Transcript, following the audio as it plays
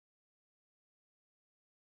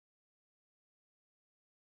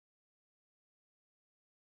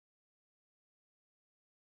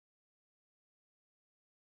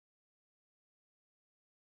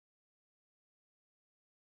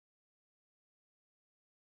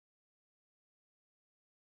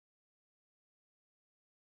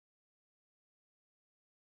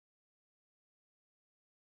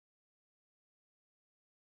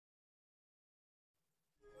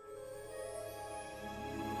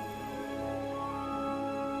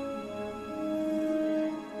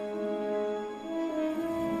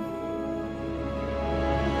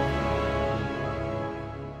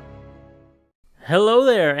Hello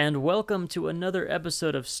there, and welcome to another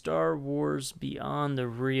episode of Star Wars Beyond the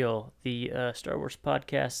Real, the Star Wars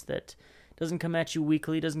podcast that doesn't come at you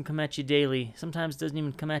weekly, doesn't come at you daily, sometimes doesn't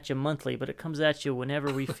even come at you monthly, but it comes at you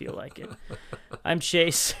whenever we feel like it. I'm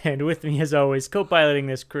Chase, and with me, as always, co-piloting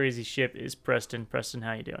this crazy ship is Preston. Preston,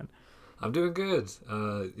 how you doing? I'm doing good.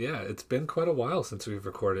 Yeah, it's been quite a while since we've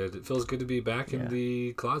recorded. It feels good to be back in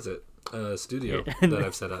the closet studio that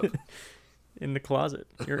I've set up. In the closet.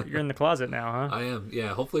 You're in the closet now, huh? I am. Yeah,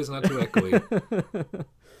 hopefully it's not too echoey.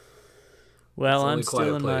 Well, I'm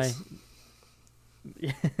still in my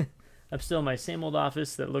I'm still in my same old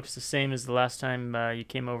office that looks the same as the last time you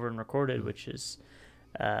came over and recorded, which is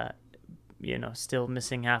still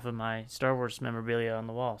missing half of my Star Wars memorabilia on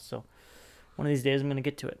the wall. So one of these days I'm going to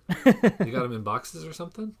get to it. You got them in boxes or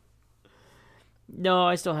something? No,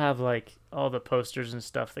 I still have like all the posters and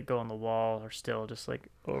stuff that go on the wall are still just like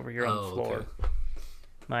over here on the floor.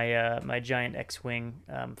 Okay. My giant X-wing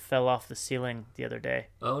fell off the ceiling the other day.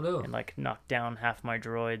 Oh no! And like knocked down half my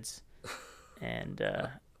droids, and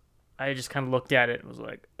I just kind of looked at it and was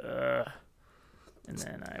like, and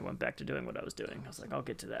then I went back to doing what I was doing. I was like, I'll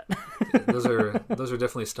get to that. Yeah, those are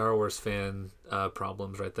definitely Star Wars fan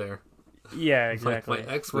problems right there. Yeah, exactly.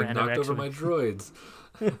 My X-wing knocked over my droids.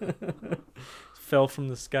 Fell from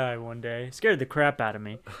the sky one day. Scared the crap out of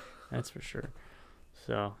me. That's for sure.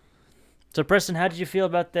 So Preston, how did you feel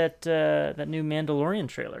about that new Mandalorian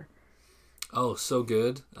trailer? Oh, so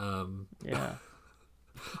good. Yeah.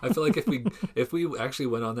 I feel like if we actually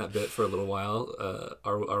went on that bit for a little while,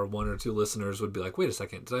 our one or two listeners would be like, "Wait a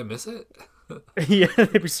second, did I miss it?" Yeah,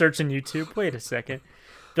 they'd be searching YouTube. Wait a second.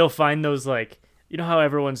 They'll find those like, you know how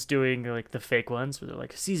everyone's doing like the fake ones where they're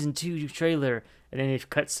like season 2 trailer, and then they've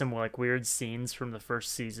cut some like weird scenes from the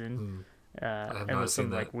first season, and with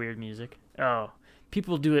some like weird music. Oh,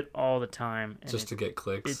 people do it all the time, and just to get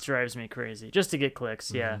clicks. It drives me crazy. Just to get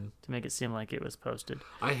clicks, yeah, to make it seem like it was posted.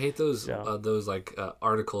 I hate those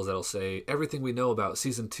articles that'll say everything we know about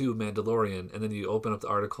season 2 Mandalorian, and then you open up the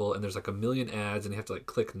article and there's like a million ads, and you have to like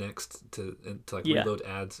click next to reload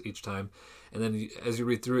ads each time, and then as you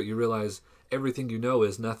read through it, you realize everything you know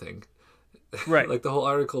is nothing. Right. Like the whole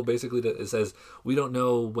article basically it says we don't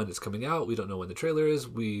know when it's coming out, we don't know when the trailer is,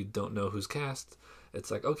 we don't know who's cast.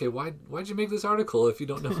 It's like, okay, why'd you make this article if you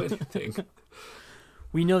don't know anything?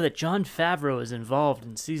 We know that Jon Favreau is involved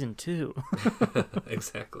in season 2.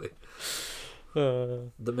 Exactly.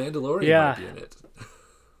 The Mandalorian might be in it.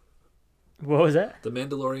 What was that? The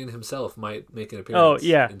Mandalorian himself might make an appearance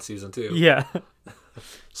in season 2. Yeah.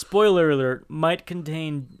 Spoiler alert, might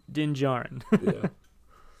contain Din Djarin. Yeah.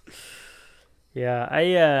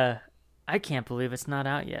 Yeah, I can't believe it's not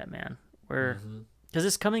out yet, man. Because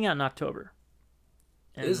it's coming out in October.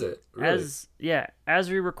 And is it? Really? As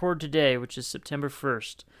we record today, which is September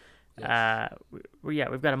 1st, yes.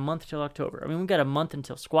 We've got a month till October. I mean, we've got a month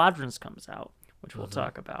until Squadrons comes out, which we'll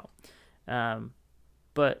talk about.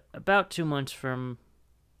 But about 2 months from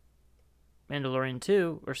Mandalorian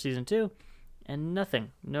 2 or season 2, and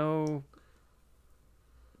nothing, no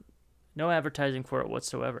advertising for it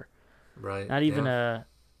whatsoever. Right. Not even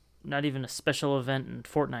a special event in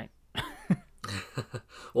Fortnite.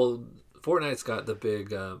 Well, Fortnite's got the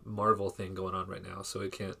big Marvel thing going on right now, so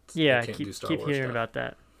it can't. Yeah, do Star keep Wars hearing stuff. about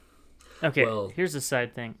that. Okay, well, here's a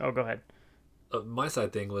side thing. Oh, go ahead. My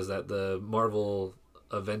side thing was that the Marvel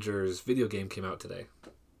Avengers video game came out today.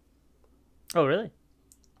 Oh, really?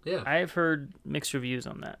 Yeah. I've heard mixed reviews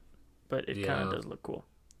on that, but it kind of does look cool.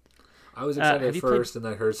 I was excited at first, and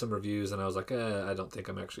I heard some reviews, and I was like, I don't think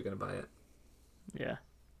I'm actually going to buy it. Yeah.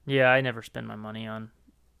 Yeah, I never spend my money on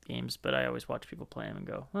games, but I always watch people play them and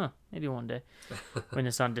go, maybe one day when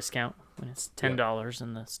it's on discount, when it's $10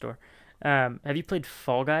 in the store. Have you played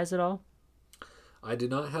Fall Guys at all? I do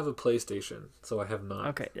not have a PlayStation, so I have not.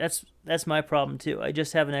 Okay, that's my problem too. I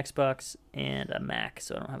just have an Xbox and a Mac,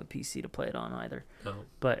 so I don't have a PC to play it on either. Oh.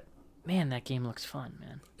 But man, that game looks fun,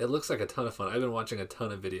 man. It looks like a ton of fun. I've been watching a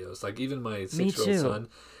ton of videos. Like even my 6-year-old son,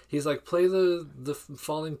 he's like, play the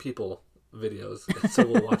falling people videos, so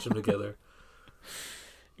we'll watch them together.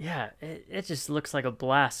 Yeah, it just looks like a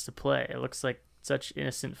blast to play. It looks like such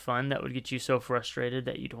innocent fun that would get you so frustrated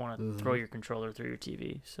that you'd want to throw your controller through your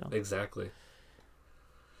TV. So exactly.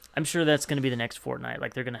 I'm sure that's going to be the next Fortnite.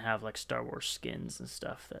 Like they're going to have like Star Wars skins and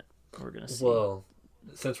stuff that we're going to see. Well,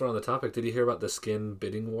 since we're on the topic, did you hear about the skin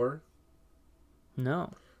bidding war?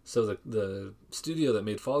 No. So the studio that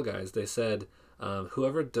made Fall Guys, they said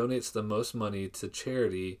whoever donates the most money to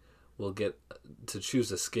charity will get to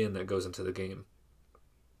choose a skin that goes into the game.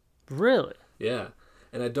 Really? Yeah.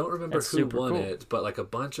 And I don't remember who won it, but like a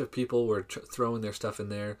bunch of people were throwing their stuff in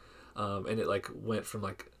there, and it like went from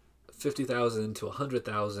like 50,000 to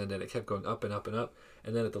 100,000, and it kept going up and up and up.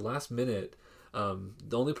 And then at the last minute,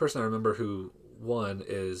 the only person I remember who won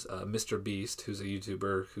is Mr. Beast, who's a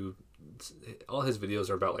YouTuber who all his videos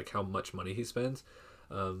are about like how much money he spends.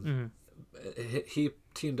 He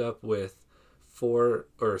teamed up with 4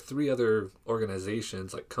 or 3 other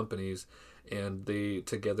organizations, like companies, and they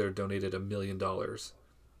together donated $1 million.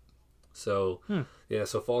 So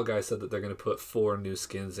so Fall Guys said that they're going to put 4 new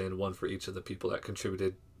skins in, one for each of the people that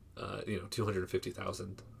contributed,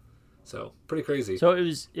 250,000. So pretty crazy. So it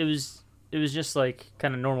was just like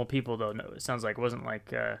kind of normal people though. No, it sounds like it wasn't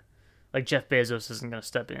like Jeff Bezos isn't going to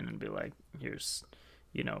step in and be like, here's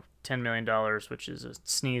 $10 million, which is a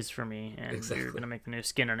sneeze for me, and you're going to make the new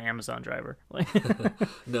skin on Amazon driver.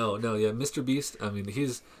 No, yeah, Mr. Beast, I mean,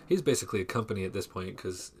 he's basically a company at this point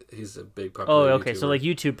because he's a big popular okay, YouTuber. so like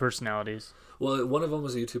YouTube personalities. Well, one of them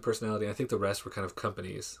was a YouTube personality. I think the rest were kind of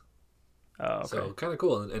companies. Oh, okay. So kind of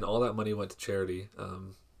cool, and all that money went to charity,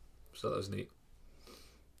 so that was neat.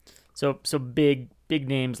 So big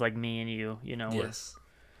names like me and you, Yes.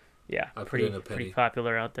 Yeah, I pretty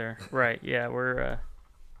popular out there. Right, yeah, we're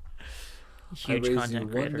huge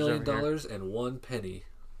content creators. $1 million and 1 penny.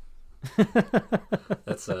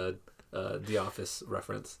 That's a The Office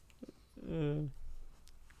reference.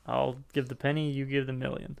 I'll give the penny, you give the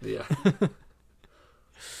million. Yeah.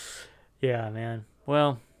 Yeah, man.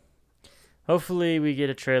 Well, hopefully we get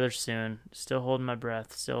a trailer soon. Still holding my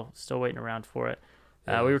breath. Still waiting around for it.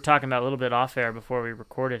 Yeah. We were talking about a little bit off air before we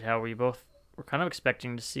recorded how we both were kind of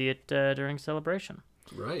expecting to see it during Celebration.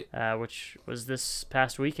 Right. Which was this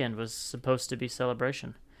past weekend, was supposed to be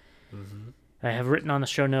Celebration. Mm-hmm. I have written on the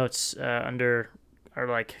show notes under our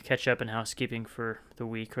like catch up and housekeeping for the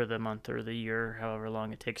week or the month or the year, however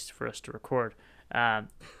long it takes for us to record. And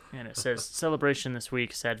it says Celebration this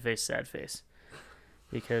week, sad face.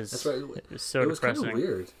 Because that's right. It was so it was depressing. kind of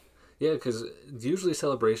weird. Yeah, because usually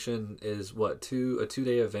Celebration is a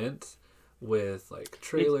 2-day event with like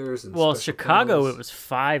trailers and Chicago panels. It was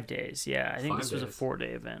 5 days. Yeah, I think 5 this was a days. 4-day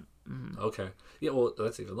event. Mm-hmm. Okay. Yeah, well,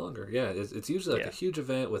 that's even longer. Yeah, it's usually like a huge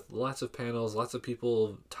event with lots of panels, lots of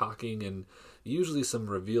people talking, and usually some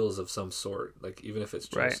reveals of some sort, like even if it's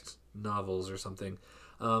just novels or something.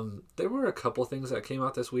 There were a couple things that came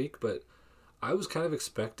out this week, but I was kind of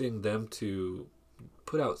expecting them to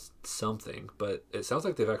put out something, but it sounds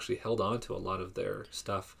like they've actually held on to a lot of their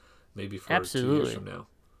stuff, maybe for 2 years from now.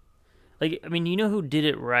 Like, I mean, who did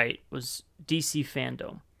it right was DC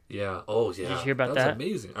Fandom. Yeah. Oh, yeah. Did you hear about that? That's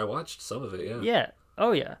amazing. I watched some of it. Yeah. Yeah.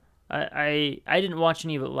 Oh, yeah. I didn't watch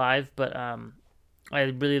any of it live, but I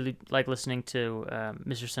really like listening to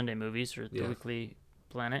Mr. Sunday Movies or the Weekly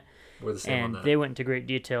Planet. We're the same on that. And they went into great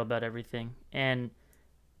detail about everything. And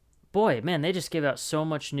boy, man, they just gave out so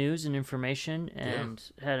much news and information and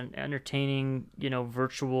had an entertaining,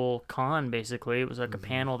 virtual con. Basically, it was like a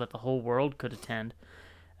panel that the whole world could attend.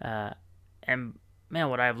 And man,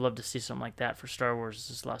 would I have loved to see something like that for Star Wars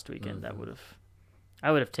this last weekend. I would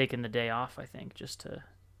have taken the day off, I think, just to,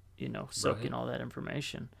 soak in all that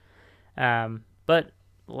information. But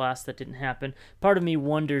alas, that didn't happen. Part of me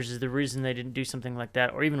wonders is the reason they didn't do something like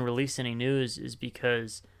that or even release any news is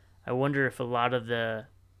because I wonder if a lot of the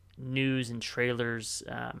news and trailers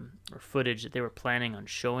or footage that they were planning on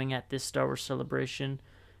showing at this Star Wars Celebration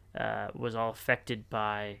was all affected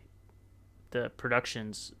by the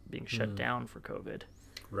productions being shut down for COVID.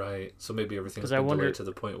 Right. So maybe everything's been delayed to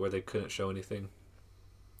the point where they couldn't show anything.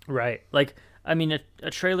 Right. Like, I mean,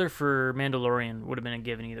 a trailer for Mandalorian would have been a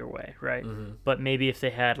given either way, right? Mm-hmm. But maybe if they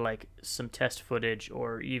had, like, some test footage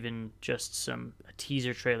or even just a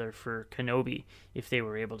teaser trailer for Kenobi, if they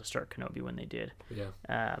were able to start Kenobi when they did.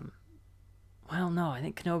 Yeah. Well, no, I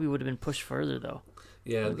think Kenobi would have been pushed further, though.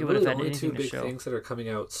 Yeah, really the only 2 big things that are coming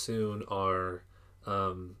out soon are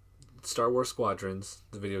Star Wars Squadrons,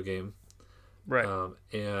 the video game, right,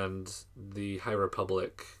 and the High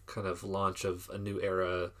Republic kind of launch of a new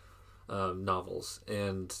era novels.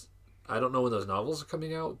 And I don't know when those novels are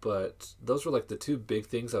coming out, but those were like the 2 big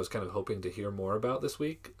things I was kind of hoping to hear more about this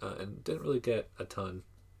week, and didn't really get a ton.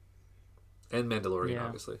 And Mandalorian,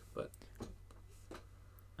 obviously, but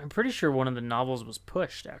I'm pretty sure one of the novels was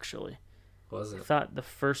pushed, actually. Was it? I thought the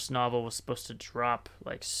first novel was supposed to drop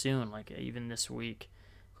like soon, like even this week.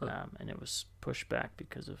 And it was pushed back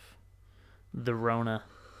because of the Rona.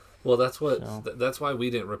 Well, that's why we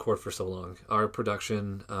didn't record for so long. Our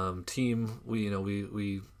production team,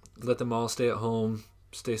 we let them all stay at home,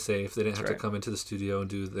 stay safe. They didn't have to come into the studio and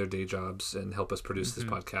do their day jobs and help us produce this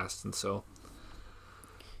podcast. And so,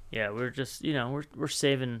 yeah, we're just we're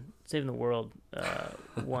saving the world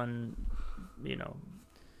one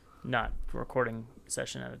not recording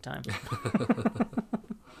session at a time.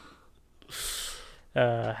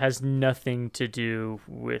 has nothing to do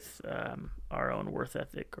with our own worth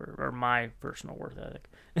ethic or my personal worth ethic.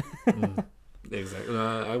 Exactly.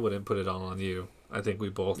 I wouldn't put it all on you. I think we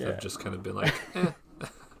both have just kind of been like,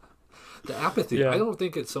 The apathy. Yeah. I don't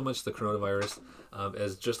think it's so much the coronavirus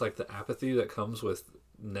as just like the apathy that comes with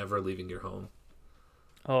never leaving your home.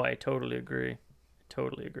 Oh, I totally agree.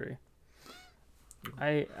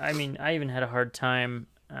 I mean, I even had a hard time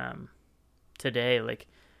today. Like,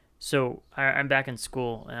 so I'm back in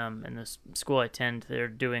school, and the school I attend, they're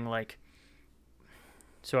doing like,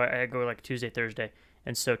 so I go like Tuesday, Thursday.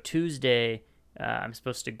 And so Tuesday, I'm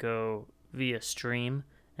supposed to go via stream,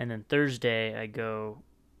 and then Thursday I go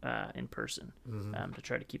in person to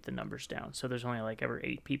try to keep the numbers down. So there's only like ever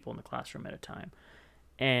 8 people in the classroom at a time.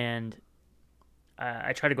 And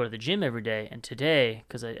I try to go to the gym every day. And today,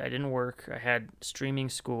 because I didn't work, I had streaming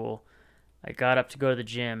school, I got up to go to the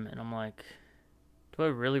gym, and I'm like, do I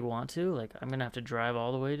really want to? Like, I'm going to have to drive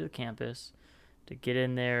all the way to the campus to get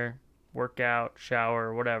in there, work out,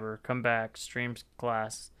 shower, whatever, come back, stream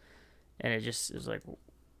class. And it was like,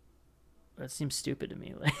 that seems stupid to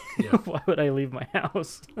me. Like, why would I leave my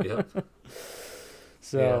house? Yep.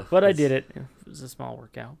 But I did it. It was a small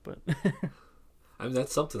workout, but I mean,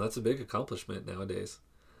 that's something. That's a big accomplishment nowadays.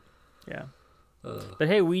 Yeah. But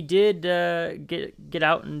hey, we did get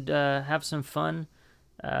out and have some fun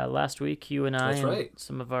last week. You and I, and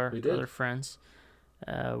some of our other friends.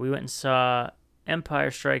 We went and saw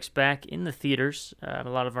Empire Strikes Back in the theaters. A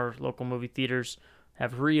lot of our local movie theaters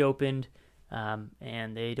have reopened.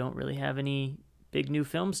 And they don't really have any big new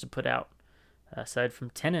films to put out, aside from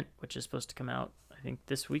Tenet, which is supposed to come out, I think,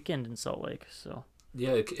 this weekend in Salt Lake. So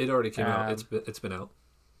yeah, it already came out. It's been out.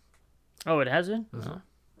 Oh, it has been? Mm-hmm. Oh,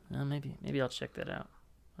 well, maybe I'll check that out.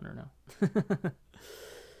 I don't know.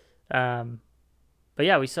 But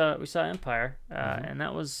yeah, we saw Empire, and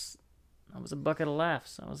that was a bucket of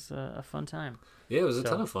laughs. That was a fun time. Yeah, it was a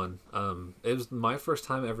ton of fun. It was my first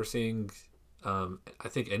time ever seeing. I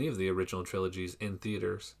think any of the original trilogies in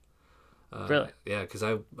theaters. Really? Yeah, because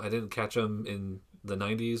I didn't catch them in the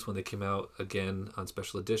 90s when they came out again on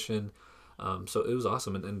special edition. So it was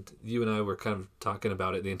awesome. And you and I were kind of talking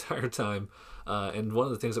about it the entire time. And one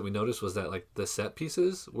of the things that we noticed was that like the set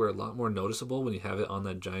pieces were a lot more noticeable when you have it on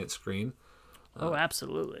that giant screen. Oh,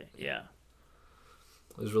 absolutely. Yeah.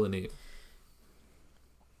 It was really neat.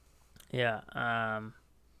 Yeah.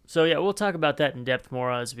 So yeah, we'll talk about that in depth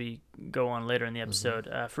more as we go on later in the episode.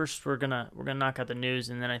 First, we're gonna knock out the news,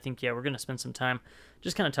 and then I think we're gonna spend some time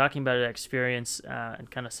just kind of talking about that experience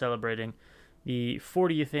and kind of celebrating the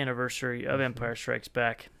 40th anniversary of Empire Strikes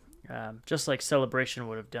Back, just like Celebration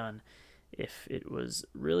would have done if it was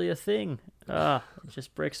really a thing. It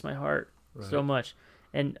just breaks my heart so much.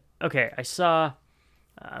 And okay, I'm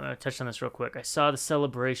gonna touch on this real quick. I saw the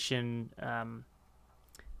Celebration.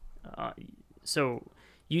 So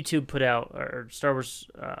YouTube put out, or Star Wars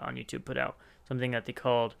on YouTube put out something that they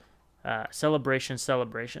called Celebration.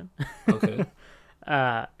 Okay.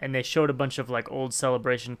 And they showed a bunch of like old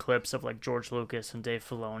Celebration clips of like George Lucas and Dave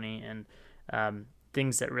Filoni and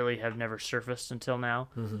things that really have never surfaced until now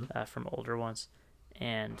from older ones.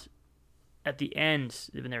 And at the end,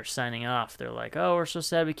 when they're signing off, they're like, "Oh, we're so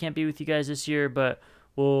sad we can't be with you guys this year, but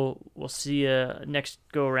we'll see you next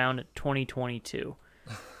go around at 2022."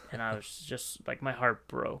 And I was just like, my heart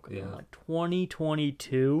broke. Yeah. I'm like,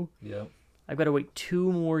 2022? Yeah. I've got to wait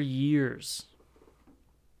 2 more years.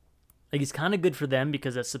 Like, it's kind of good for them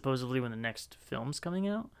because that's supposedly when the next film's coming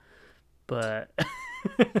out. But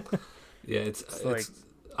yeah, it's like,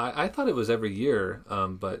 I thought it was every year,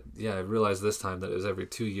 but yeah, I realized this time that it was every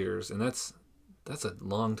 2 years, and that's a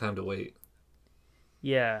long time to wait.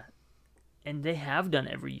 Yeah, and they have done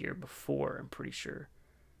every year before, I'm pretty sure.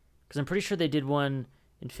 Because I'm pretty sure they did one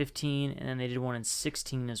in 15, and then they did one in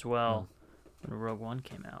 16 as well when Rogue One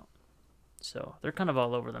came out. So they're kind of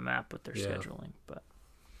all over the map with their scheduling. But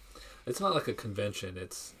it's not like a convention.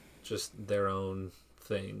 It's just their own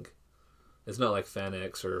thing. It's not like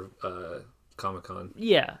FanX or Comic-Con.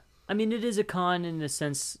 Yeah. I mean, it is a con in the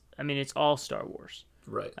sense, I mean, it's all Star Wars.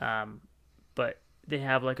 Right. But they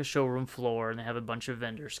have like a showroom floor, and they have a bunch of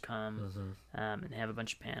vendors come, and they have a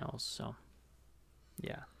bunch of panels. So,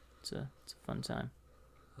 yeah, it's a fun time.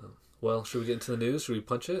 Well, should we get into the news? Should we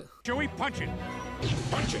punch it? Chewie, punch it!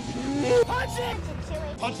 Punch it! Punch it!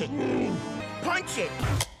 Punch it! Punch it!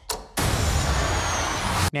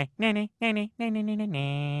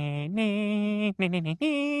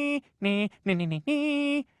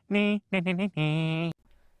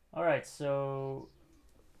 All right, so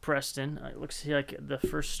Preston, it looks like the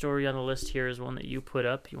first story on the list here is one that you put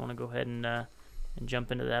up. You want to go ahead and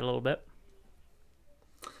jump into that a little bit?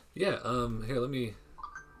 Yeah. Here, let me.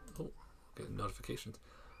 Oh, get notifications.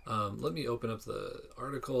 Let me open up the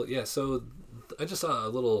article. Yeah. So I just saw a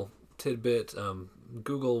little tidbit.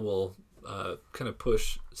 Google will kind of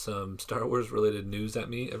push some Star Wars related news at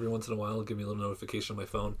me every once in a while. Give me a little notification on my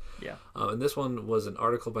phone. Yeah. And this one was an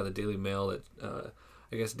article by the Daily Mail that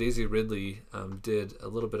I guess Daisy Ridley did a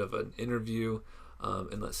little bit of an interview.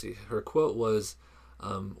 And let's see, her quote was,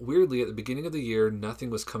 weirdly, at the beginning of the year, nothing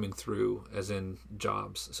was coming through, as in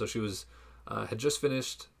jobs. So she was had just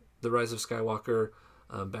finished The Rise of Skywalker.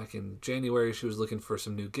 Back in January, she was looking for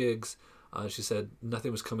some new gigs. She said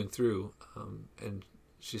nothing was coming through. And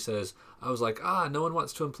she says, I was like, no one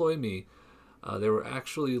wants to employ me. There were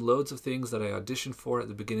actually loads of things that I auditioned for at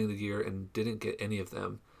the beginning of the year and didn't get any of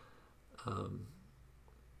them.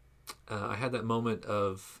 I had that moment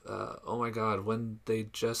of, oh my God, when they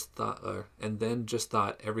just thought, and then just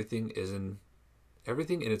thought everything in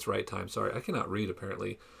its right time. Sorry, I cannot read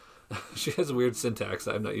apparently. She has a weird syntax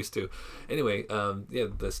that I'm not used to. Anyway,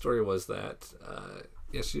 the story was that,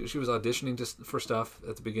 she was auditioning just for stuff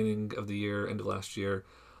at the beginning of the year, end of last year,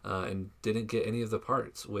 and didn't get any of the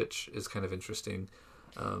parts, which is kind of interesting.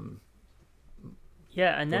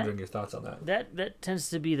 Yeah, and wondering your thoughts on that. That tends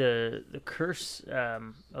to be the curse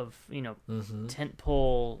of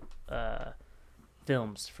tentpole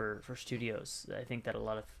films for studios. I think that a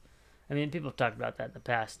lot of, people have talked about that in the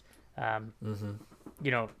past.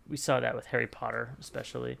 We saw that with Harry Potter,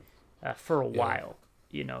 especially for a while.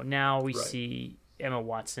 Now we see Emma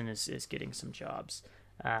Watson is getting some jobs.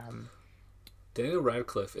 Daniel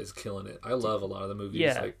Radcliffe is killing it. I love a lot of the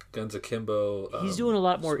movies, like Guns Akimbo. He's doing a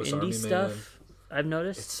lot more Swiss indie Army stuff. Man. I've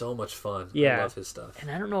noticed. It's so much fun. Yeah. I love his stuff.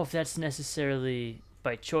 And I don't know if that's necessarily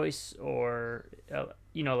by choice or,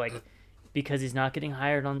 because he's not getting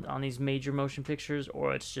hired on these major motion pictures,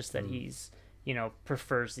 or it's just that he's,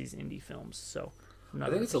 prefers these indie films. So I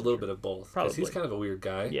think it's a little bit of both. Because he's kind of a weird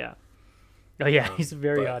guy. Yeah. Oh yeah, he's a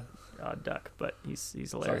very odd duck, but he's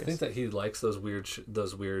hilarious. So I think that he likes those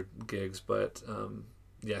weird gigs, but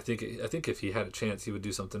I think if he had a chance, he would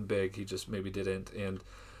do something big. He just maybe didn't. And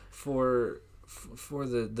for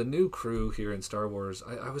the new crew here in Star Wars,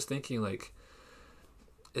 I was thinking like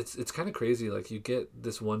it's kind of crazy. Like you get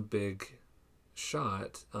this one big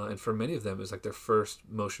shot, and for many of them, it's like their first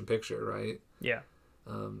motion picture, right? Yeah.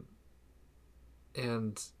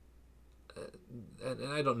 And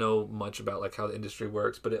I don't know much about like how the industry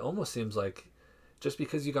works, but it almost seems like just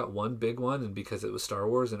because you got one big one and because it was Star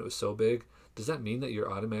Wars and it was so big, does that mean that you're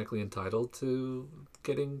automatically entitled to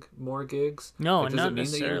getting more gigs? No, like, does not it mean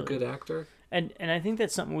necessarily. that you're a good actor? And I think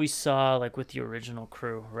that's something we saw like with the original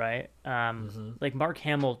crew, right? Like Mark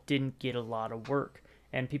Hamill didn't get a lot of work,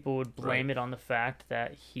 and people would blame it on the fact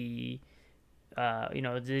that he,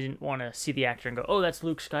 they didn't want to see the actor and go, oh, that's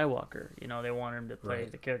Luke Skywalker. They wanted him to play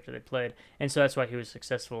the character they played, and so that's why he was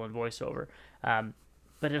successful in voiceover.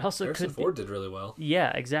 But it also Harrison could Ford did really well.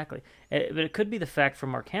 Yeah, exactly. But it could be the fact for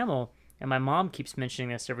Mark Hamill, and my mom keeps mentioning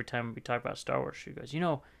this every time we talk about Star Wars. She goes,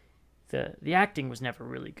 the acting was never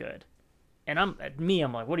really good. And I'm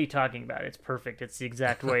like, what are you talking about? It's perfect. It's the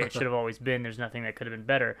exact way it should have always been. There's nothing that could have been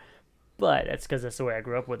better. But that's because that's the way I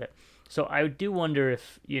grew up with it. So I do wonder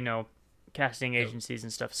if, casting agencies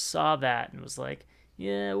and stuff saw that and was like,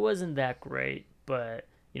 yeah, it wasn't that great, but,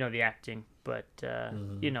 the acting. But,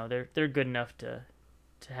 they're good enough to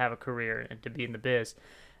have a career and to be in the biz.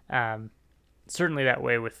 Certainly that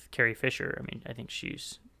way with Carrie Fisher. I think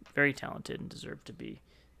she's very talented and deserved to be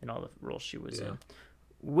in all the roles she was in.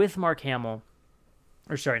 With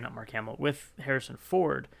with Harrison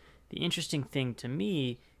Ford, the interesting thing to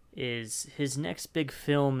me is his next big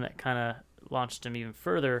film that kind of launched him even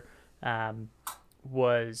further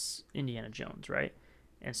was Indiana Jones, right?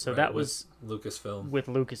 And so that was Lucasfilm. With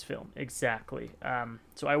Lucasfilm, exactly.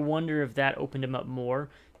 So I wonder if that opened him up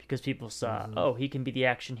more because people saw, he can be the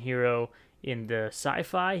action hero in the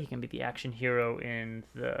sci-fi, he can be the action hero in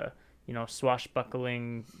the,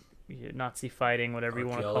 swashbuckling, Nazi fighting, whatever you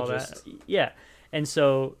want to call that. Yeah. And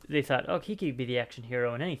so they thought, he could be the action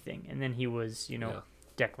hero in anything. And then he was,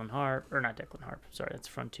 Declan Harp, or not Declan Harp, sorry, that's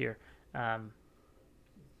Frontier.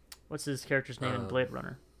 What's his character's name in Blade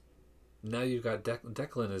Runner? Now you've got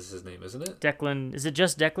Declan is his name, isn't it? Declan. Is it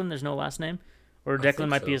just Declan? There's no last name? Or Declan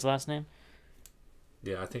might be his last name?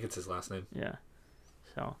 Yeah, I think it's his last name. Yeah.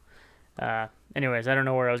 So, anyways, I don't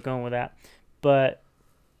know where I was going with that. But,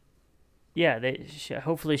 yeah,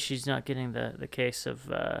 hopefully she's not getting the case of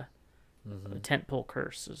tentpole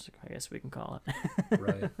curse, I guess we can call it.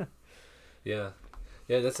 Right. Yeah.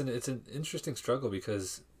 Yeah, it's an interesting struggle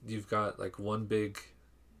because you've got like one big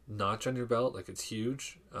notch on your belt, like it's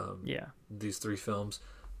huge. These 3 films,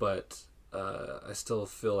 but I still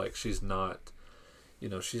feel like she's not,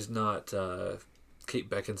 she's not Kate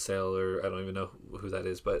Beckinsale, or I don't even know who that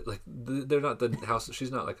is, but like they're not the house.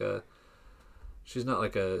 She's not like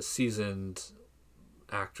a seasoned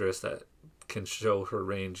actress that can show her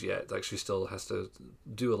range yet. Like she still has to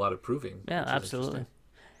do a lot of proving. Yeah, absolutely.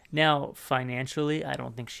 Now, financially, I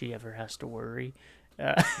don't think she ever has to worry.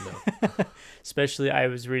 No. Especially, I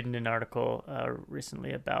was reading an article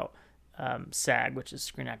recently about SAG, which is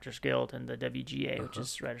Screen Actors Guild, and the WGA, which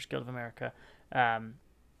is Writers Guild of America,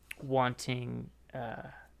 wanting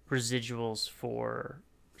residuals for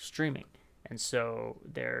streaming. And so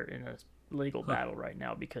they're in a legal battle right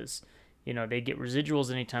now because, they get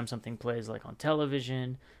residuals anytime something plays like on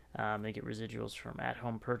television. They get residuals from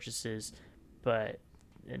at-home purchases, but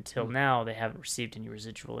until now they haven't received any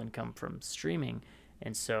residual income from streaming.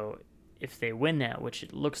 And so if they win that, which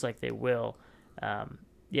it looks like they will,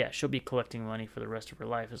 she'll be collecting money for the rest of her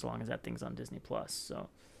life as long as that thing's on Disney Plus. So,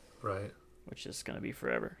 right, which is going to be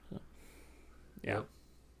forever. So, yeah. Yep.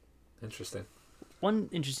 Interesting. One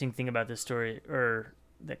interesting thing about this story, or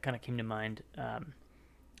that kind of came to mind,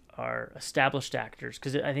 are established actors,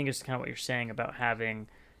 because I think it's kind of what you're saying about having,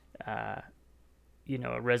 a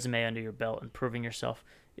resume under your belt and proving yourself.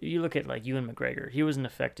 You look at like Ewan McGregor; he wasn't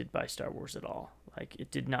affected by Star Wars at all. Like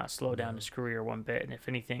it did not slow down his career one bit, and if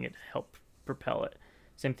anything, it helped propel it.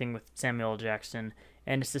 Same thing with Samuel L. Jackson,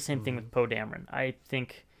 and it's the same thing with Poe Dameron. I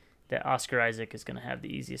think that Oscar Isaac is going to have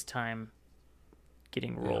the easiest time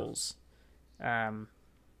getting roles. And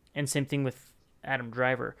same thing with Adam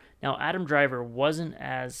Driver. Now, Adam Driver wasn't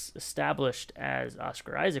as established as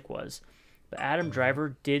Oscar Isaac was, but Adam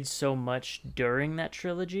Driver did so much during that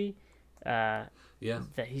trilogy that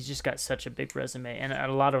he's just got such a big resume, and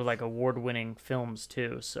a lot of like award-winning films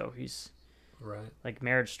too. So he's right. Like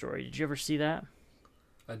Marriage Story. Did you ever see that?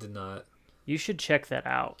 I did not. You should check that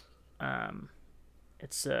out.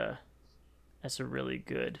 It's a really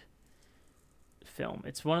good film.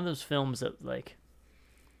 It's one of those films that, like,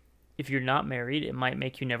 if you're not married, it might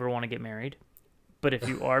make you never want to get married. But if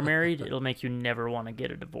you are married, it'll make you never want to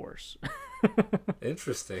get a divorce.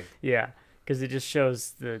 Interesting. Yeah, because it just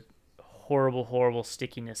shows the horrible, horrible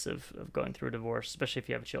stickiness of going through a divorce, especially if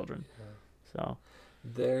you have children. Yeah. So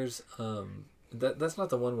there's that's not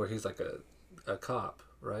the one where he's like a cop,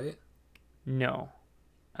 right? No.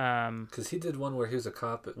 Because he did one where he was a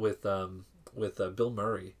cop with Bill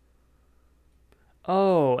Murray.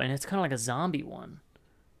 Oh, and it's kind of like a zombie one.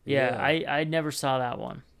 Yeah. I never saw that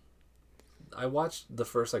one. I watched the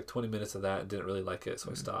first like 20 minutes of that and didn't really like it,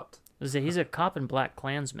 so I stopped. He's a cop in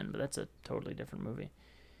BlacKkKlansman, but that's a totally different movie.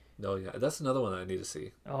 No, yeah, that's another one that I need to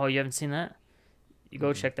see. Oh, you haven't seen that? You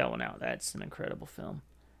go check that one out. That's an incredible film.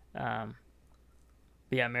 But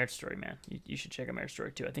yeah, Marriage Story, man. You should check out Marriage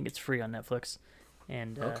Story too. I think it's free on Netflix.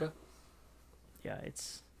 And okay. Yeah,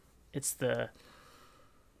 it's the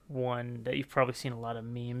one that you've probably seen a lot of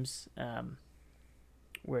memes,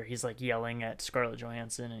 where he's like yelling at Scarlett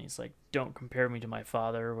Johansson and he's like, "Don't compare me to my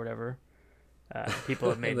father," or whatever. People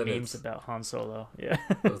have made memes about Han Solo. Yeah.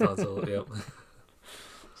 With Han Solo, yep.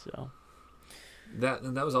 So that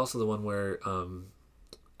was also the one where an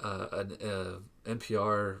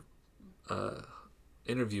NPR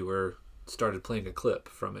interviewer started playing a clip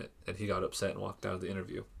from it, and he got upset and walked out of the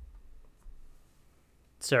interview.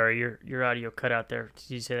 Sorry, your audio cut out there.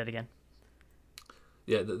 Did you say that again?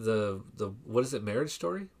 Yeah, the what is it? Marriage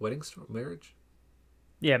Story? Wedding Story? Marriage?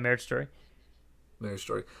 Yeah, Marriage Story. Marriage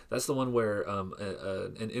Story. That's the one where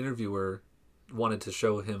an interviewer wanted to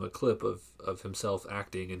show him a clip of himself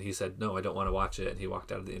acting, and he said, "No, I don't want to watch it," and he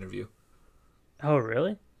walked out of the interview. Oh,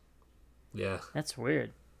 really? Yeah. That's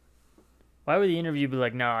weird. Why would the interview be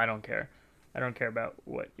like, "No, I don't care. I don't care about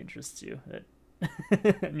what interests you.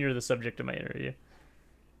 And you're the subject of my interview."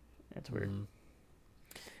 That's weird.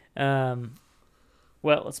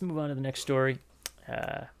 Well, let's move on to the next story,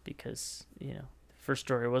 because the first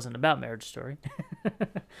story wasn't about Marriage Story.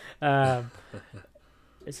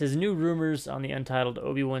 It says new rumors on the untitled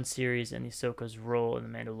Obi-Wan series and Ahsoka's role in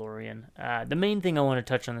The Mandalorian. The main thing I want to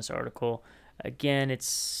touch on this article, again,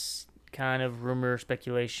 it's kind of rumor,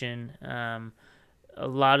 speculation. A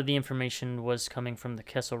lot of the information was coming from the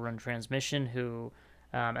Kessel Run Transmission, who,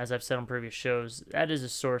 as I've said on previous shows, that is a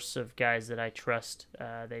source of guys that I trust.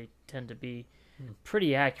 They tend to be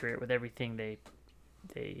pretty accurate with everything they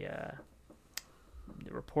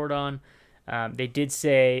report on. They did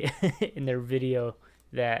say in their video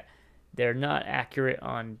that they're not accurate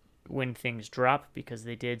on when things drop, because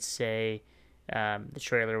they did say the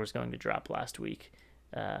trailer was going to drop last week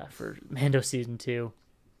for Mando Season 2,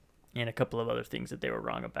 and a couple of other things that they were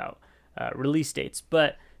wrong about release dates.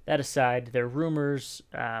 But that aside, their rumors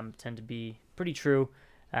tend to be pretty true.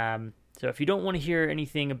 So if you don't want to hear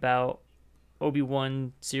anything about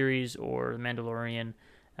Obi-Wan series or The Mandalorian,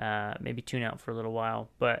 maybe tune out for a little while.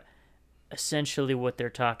 But essentially what they're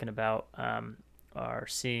talking about are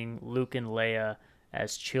seeing Luke and Leia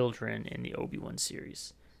as children in the Obi-Wan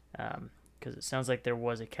series. Because it sounds like there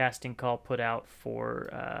was a casting call put out for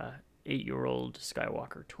 8-year-old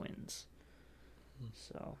Skywalker twins.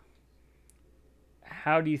 So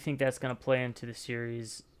how do you think that's going to play into the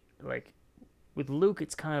series? Like, with Luke,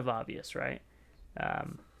 it's kind of obvious, right?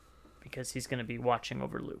 Because he's going to be watching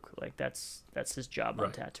over Luke. Like, that's his job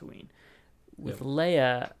on Tatooine. With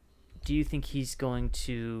Leia, do you think he's going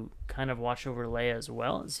to kind of watch over Leia as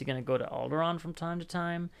well? Is he going to go to Alderaan from time to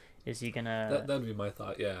time? Is he going to... That'd be my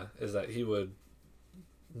thought, yeah. Is that he would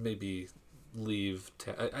maybe leave...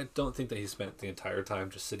 I don't think that he spent the entire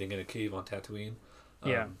time just sitting in a cave on Tatooine.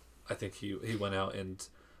 I think he went out and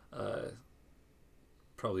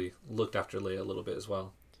probably looked after Leia a little bit as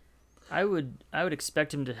well. I would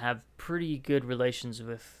expect him to have pretty good relations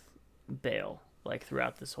with Bail, like,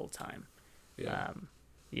 throughout this whole time. Yeah.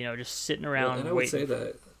 Just sitting around and I waiting. would say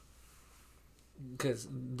that because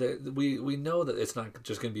we know that it's not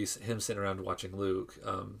just going to be him sitting around watching Luke.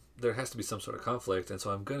 There has to be some sort of conflict, and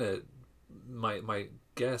so my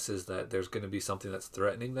guess is that there's going to be something that's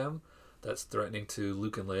threatening them, that's threatening to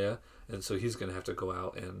Luke and Leia, and so he's going to have to go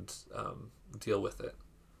out and deal with it.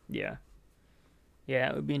 Yeah,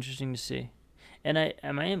 it would be interesting to see, and I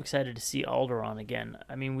am excited to see Alderaan again.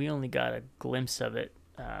 I mean, we only got a glimpse of it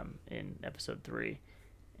in episode 3,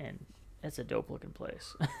 and it's a dope looking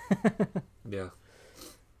place. Yeah.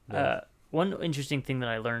 One interesting thing that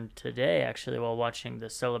I learned today, actually, while watching the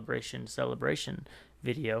celebration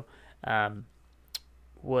video,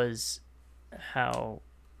 was how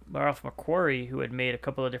Ralph McQuarrie, who had made a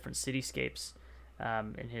couple of different cityscapes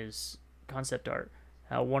in his concept art,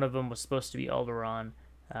 how one of them was supposed to be Alderaan,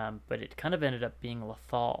 but it kind of ended up being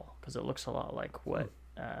Lothal, because it looks a lot like what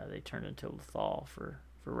they turned into Lothal for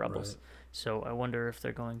Rebels. Right. So I wonder if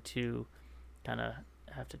they're going to kind of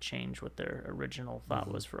have to change what their original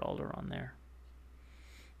thought was for Alderaan there.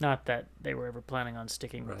 Not that they were ever planning on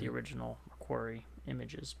sticking with the original McQuarrie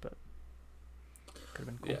images, but could have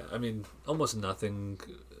been cool. Yeah, I mean, almost nothing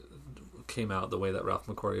came out the way that Ralph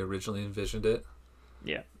McQuarrie originally envisioned it.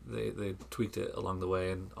 Yeah. They tweaked it along the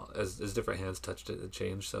way, and as different hands touched it, it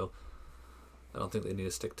changed, so I don't think they need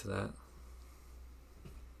to stick to that.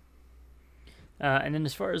 And then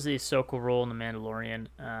as far as the Ahsoka role in The Mandalorian,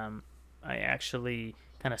 I actually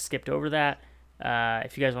kind of skipped over that.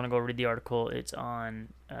 If you guys want to go read the article, it's on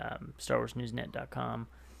StarWarsNewsNet.com.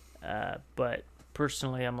 But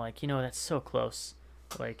personally, I'm like, that's so close.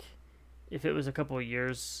 Like, if it was a couple of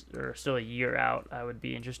years or still a year out, I would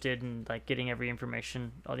be interested in like getting all the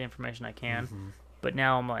information I can. Mm-hmm. But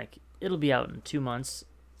now I'm like, it'll be out in 2 months.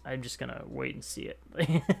 I'm just gonna wait and see it.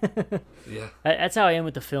 Yeah, that's how I am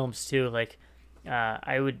with the films too. Like,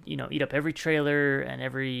 I would eat up every trailer and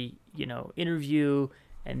every interview,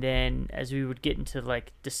 and then as we would get into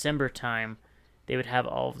like December time, they would have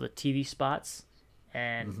all of the TV spots,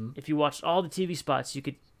 and if you watched all the TV spots, you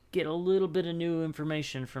could get a little bit of new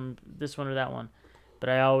information from this one or that one. But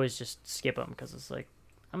I always just skip them because it's like,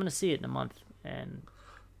 I'm gonna see it in a month, and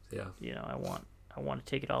I want to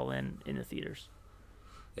take it all in the theaters.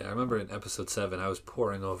 Yeah, I remember in episode 7, I was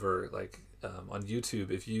poring over on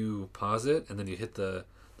YouTube. If you pause it and then you hit the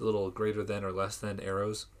little greater than or less than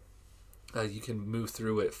arrows, you can move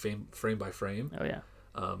through it frame by frame. Oh yeah.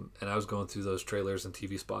 And I was going through those trailers and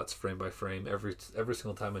TV spots frame by frame every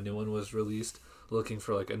single time a new one was released, looking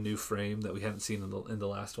for like a new frame that we hadn't seen in the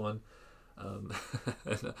last one. And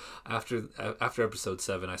after episode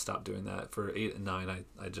 7, I stopped doing that. For 8 and 9,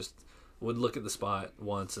 I just would look at the spot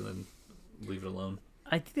once and then leave it alone.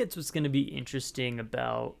 I think that's what's going to be interesting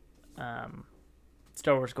about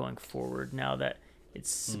Star Wars going forward. Now that it's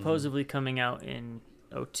supposedly coming out in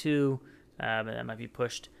 02, but that might be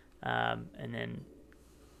pushed, and then,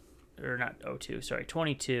 or not 02, sorry,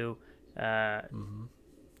 22,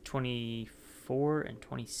 24 and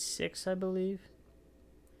 26, I believe.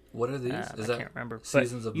 What are these? I can't remember.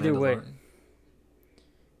 Seasons of either Mandalorian? way,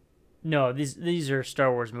 no, these are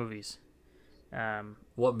Star Wars movies.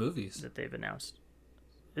 What movies that they've announced?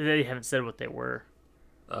 They haven't said what they were.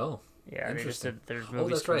 Oh, yeah, they just said there's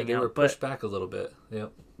movies that's right. coming They out, were pushed back a little bit.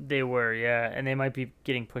 Yep. They were, yeah, and they might be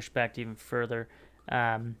getting pushed back even further.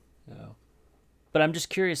 But I'm just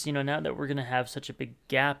curious, now that we're gonna have such a big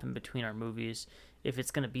gap in between our movies, if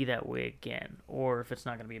it's gonna be that way again, or if it's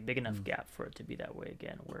not gonna be a big enough gap for it to be that way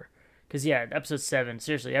again. Because episode 7,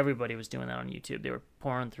 seriously, everybody was doing that on YouTube. They were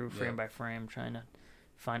pouring through frame by frame, trying to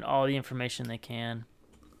find all the information they can.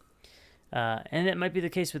 And it might be the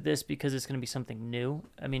case with this because it's going to be something new.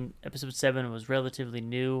 I mean, episode 7 was relatively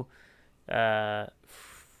new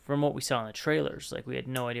from what we saw in the trailers. Like, we had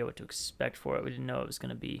no idea what to expect for it. We didn't know it was going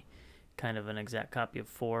to be kind of an exact copy of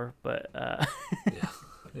 4, but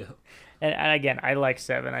yeah. And again, I like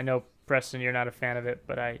 7. I know, Preston, you're not a fan of it,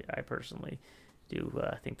 but I personally do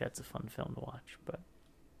think that's a fun film to watch. But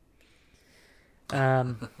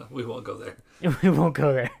we won't go there. We won't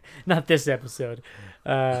go there. Not this episode.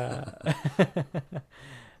 What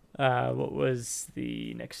was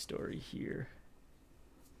the next story here?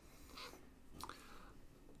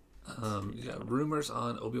 You got rumors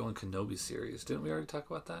on Obi-Wan Kenobi series. Didn't we already talk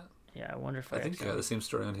about that? Yeah, I wonder if I think you got the same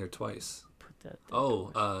story on here twice. Put that.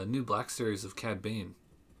 New Black series of Cad Bane.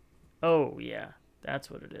 Oh yeah, that's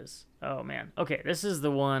what it is. Oh man. Okay, this is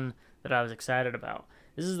the one that I was excited about.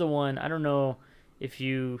 This is the one. I don't know if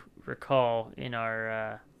you recall in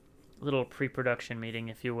our little pre-production meeting,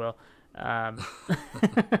 if you will. You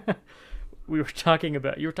were talking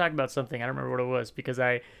about something. I don't remember what it was because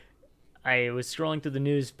I was scrolling through the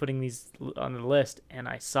news, putting these on the list, and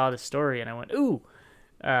I saw the story, and I went, ooh.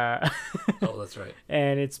 Oh, that's right.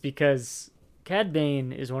 And it's because Cad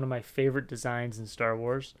Bane is one of my favorite designs in Star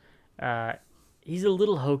Wars. He's a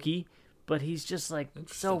little hokey, but he's just like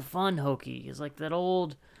so fun hokey. He's like that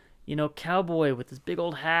old, cowboy with his big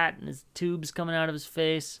old hat and his tubes coming out of his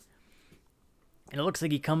face. And it looks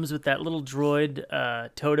like he comes with that little droid,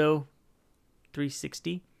 Todo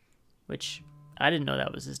 360, which I didn't know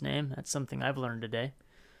that was his name. That's something I've learned today.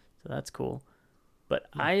 So that's cool. But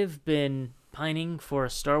I've been pining for a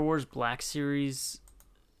Star Wars Black Series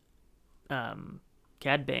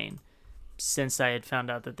Cad Bane since I had found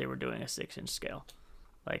out that they were doing a 6-inch scale.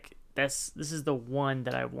 Like, this is the one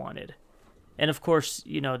that I wanted. And of course,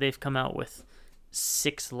 they've come out with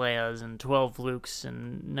 6 Leias and 12 Lukes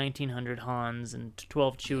and 1900 Hans and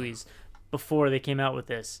 12 Chewies before they came out with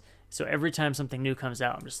this. So every time something new comes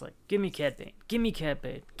out, I'm just like, give me Cad Bane, give me Cad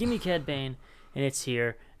Bane, give me Cad Bane. And it's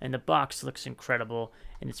here, and the box looks incredible,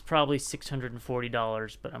 and it's probably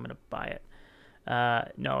 $640, but I'm going to buy it.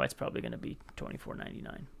 No, it's probably going to be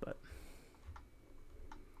 $24.99, but...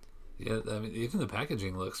 Yeah, I mean, even the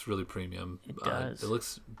packaging looks really premium. It does. It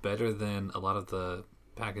looks better than a lot of the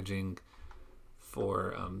packaging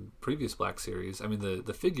for previous Black Series. I mean,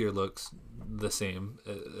 the figure looks the same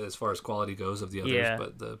as far as quality goes of the others,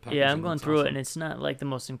 but the packaging I'm going through awesome. it, and it's not like the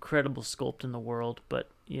most incredible sculpt in the world, but,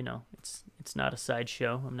 it's not a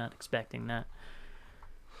sideshow. I'm not expecting that.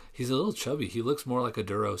 He's a little chubby. He looks more like a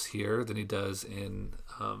Duros here than he does in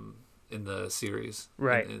the series,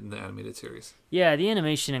 right? In the animated series. Yeah, the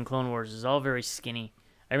animation in Clone Wars is all very skinny.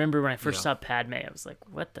 I remember when I first saw Padme, I was like,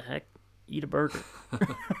 "What the heck? Eat a burger."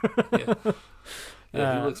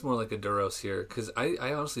 Yeah, he looks more like a Duros here because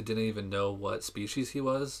I honestly didn't even know what species he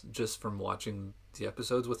was just from watching the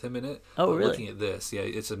episodes with him in it. Oh, but really? Looking at this,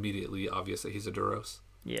 it's immediately obvious that he's a Duros.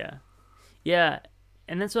 Yeah,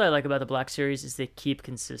 and that's what I like about the Black Series is they keep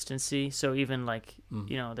consistency. So even like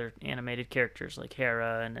they're animated characters like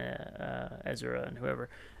Hera and Ezra and whoever,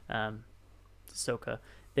 Ahsoka,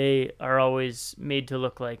 they are always made to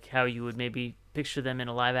look like how you would maybe picture them in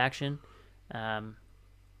a live action,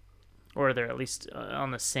 or they're at least on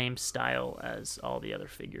the same style as all the other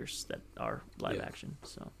figures that are live action.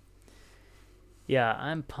 So yeah,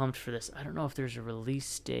 I'm pumped for this. I don't know if there's a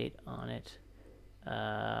release date on it.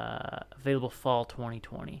 Available fall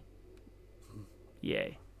 2020.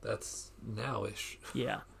 Yay. That's now-ish.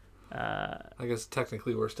 Yeah. I guess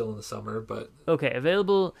technically we're still in the summer, but... Okay,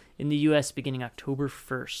 available in the U.S. beginning October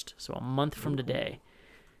 1st, so a month from today.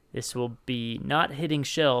 This will be not hitting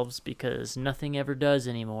shelves because nothing ever does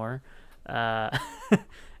anymore.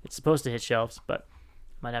 It's supposed to hit shelves, but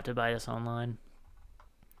might have to buy this online.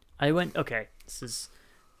 This is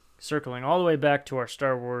circling all the way back to our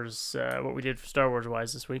Star Wars, what we did for Star Wars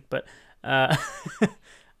wise this week, but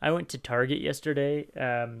I went to Target yesterday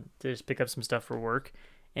to just pick up some stuff for work,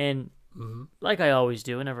 and like I always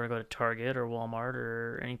do whenever I go to Target or Walmart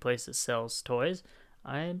or any place that sells toys,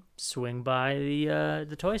 I swing by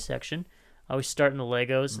the toy section. I always start in the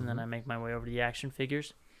Legos, and then I make my way over to the action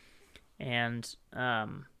figures. And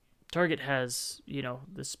Target has,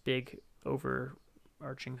 this big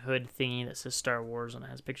overarching hood thingy that says Star Wars, and it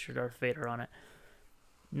has a picture of Darth Vader on it.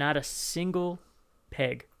 Not a single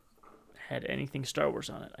peg had anything Star Wars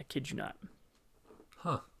on it. I kid you not.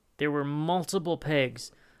 Huh. There were multiple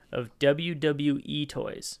pegs of WWE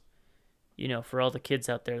toys. For all the kids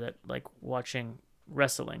out there that like watching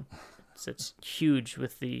wrestling. So it's huge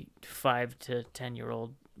with the 5 to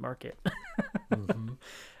 10-year-old market.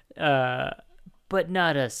 but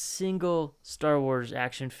not a single Star Wars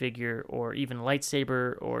action figure or even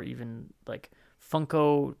lightsaber or even like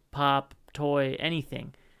Funko Pop toy,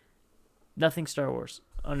 anything. Nothing Star Wars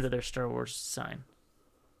under their Star Wars sign.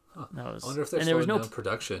 Huh. I wonder if they're slowing down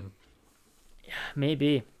production.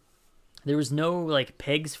 Maybe. There was no like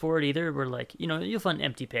pegs for it either. Where like, you know, you'll find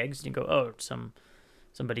empty pegs and you go, oh,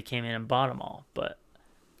 somebody came in and bought them all, but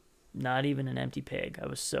not even an empty peg. I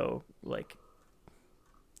was so like,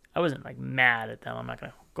 I wasn't like mad at them. I'm not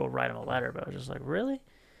gonna go write them a letter, but I was just like, really?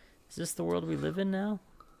 Is this the world we live in now?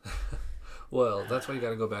 Well, that's why you got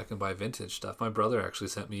to go back and buy vintage stuff. My brother actually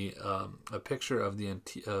sent me a picture of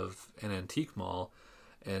of an antique mall,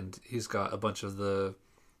 and he's got a bunch of the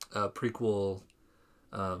prequel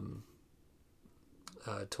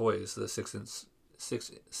toys, the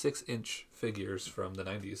 6-inch figures from the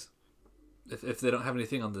 90s. If they don't have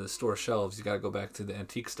anything on the store shelves, you got to go back to the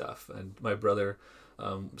antique stuff. And my brother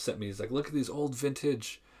sent me, he's like, look at these old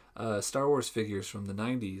vintage Star Wars figures from the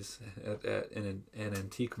 90s at an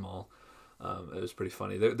antique mall. It was pretty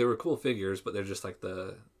funny. They were cool figures, but they're just like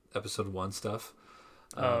the episode 1 stuff.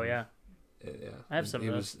 Yeah. Yeah. I have some of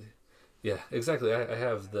those. Yeah, exactly. I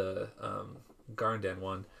have the Garndan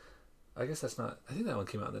one. I guess that's not... I think that one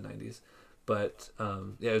came out in the 90s. But,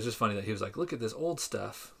 yeah, it was just funny that he was like, look at this old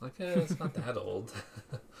stuff. Like, it's not that old.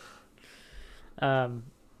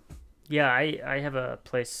 Yeah, I have a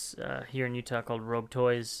place here in Utah called Rogue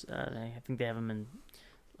Toys. I think they have them in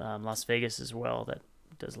Las Vegas as well that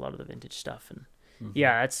does a lot of the vintage stuff. And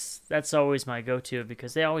yeah, that's always my go-to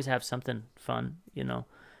because they always have something fun, you know.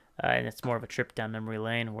 And it's more of a trip down memory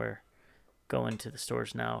lane where going to the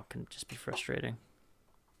stores now can just be frustrating.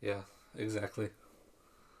 Yeah, exactly.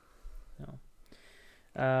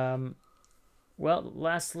 Well,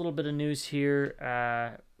 last little bit of news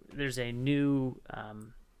here. There's a new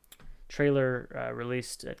trailer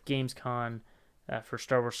released at Gamescom for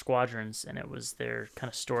Star Wars Squadrons, and it was their kind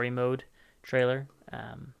of story mode trailer.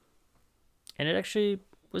 And it actually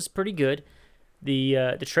was pretty good.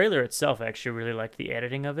 The trailer itself, I actually really liked the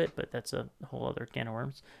editing of it, but that's a whole other can of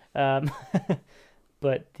worms.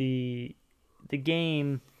 But the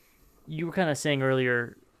game, you were kind of saying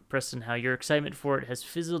earlier, Preston, how your excitement for it has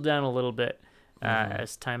fizzled down a little bit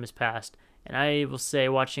as time has passed. And I will say,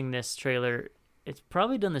 watching this trailer, it's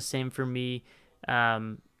probably done the same for me.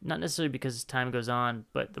 Not necessarily because as time goes on,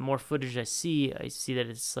 but the more footage I see that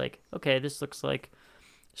it's like, okay, this looks like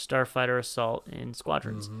Starfighter Assault in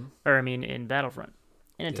Squadrons, or I mean in Battlefront,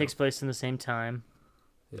 and it takes place in the same time.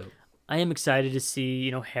 Yep. I am excited to see,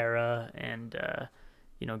 you know, Hera and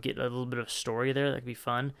you know, get a little bit of story there. That could be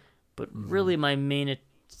fun. But really, my main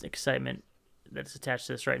excitement that's attached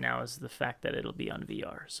to this right now is the fact that it'll be on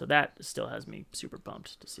VR. So that still has me super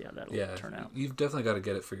pumped to see how that'll turn out. You've definitely got to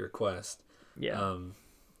get it for your Quest. Yeah.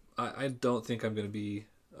 I don't think I'm going to be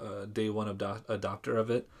day one adopter of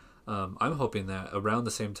it. I'm hoping that around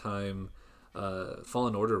the same time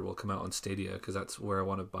Fallen Order will come out on Stadia, because that's where I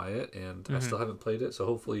want to buy it, and I still haven't played it, so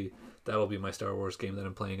hopefully that'll be my Star Wars game that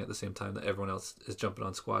I'm playing at the same time that everyone else is jumping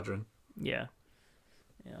on Squadron. Yeah.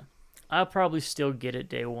 I'll probably still get it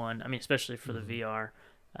day one. I mean, especially for the VR.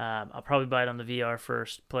 I'll probably buy it on the VR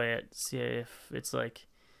first, play it, see if it's like,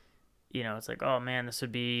 you know, it's like, oh man, this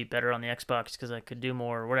would be better on the Xbox because I could do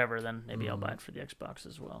more or whatever. Then maybe I'll buy it for the Xbox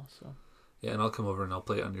as well. So. Yeah, and I'll come over and I'll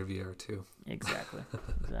play it on your VR too. Exactly.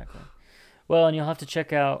 Well, and you'll have to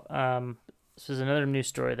check out. This is another news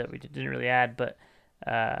story that we didn't really add, but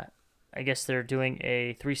I guess they're doing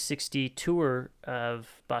a 360 tour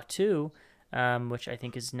of Batuu, which I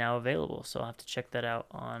think is now available. So I'll have to check that out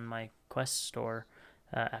on my Quest store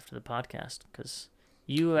after the podcast, because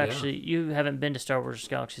you haven't been to Star Wars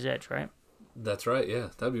Galaxy's Edge, right? That's right. Yeah,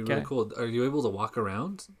 that'd be really cool. Are you able to walk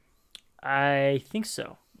around? I think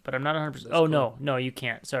so, but I'm not 100%. Oh, cool. No, you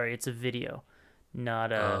can't. Sorry, it's a video,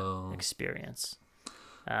 not a experience.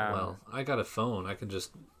 Well, I got a phone. I can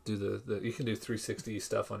just do the you can do 360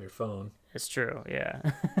 stuff on your phone. It's true, yeah.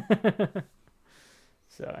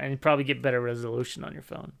 So, and probably get better resolution on your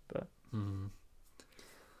phone, but.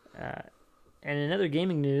 And in other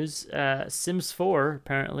gaming news, Sims 4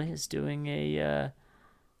 apparently is doing a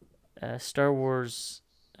Star Wars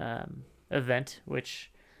event,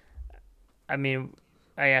 which, I mean,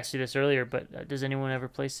 I asked you this earlier, but does anyone ever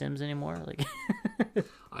play Sims anymore? Like,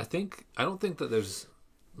 I don't think that there's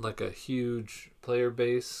like a huge player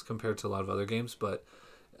base compared to a lot of other games, but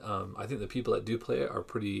I think the people that do play it are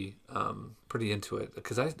pretty into it,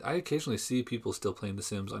 because I occasionally see people still playing The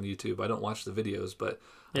Sims on YouTube. I don't watch the videos, but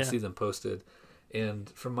I see them posted. And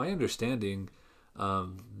from my understanding,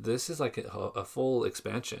 this is like a full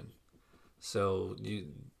expansion. So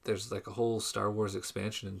there's like a whole Star Wars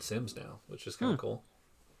expansion in Sims now, which is kind of cool.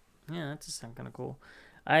 Yeah, that does sound kind of cool.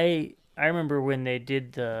 I remember when they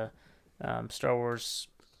did the Star Wars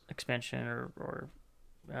expansion or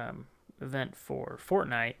event for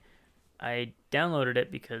Fortnite. I downloaded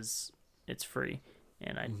it because it's free,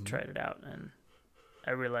 and I tried it out, and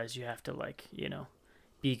I realized you have to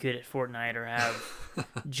be good at Fortnite or have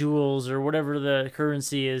jewels or whatever the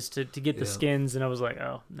currency is to get the skins, and I was like,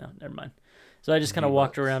 oh no, never mind. So I just kind of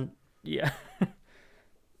walked around. Yeah. I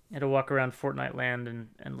had to walk around Fortnite land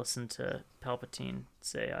and listen to Palpatine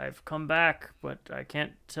say, I've come back, but I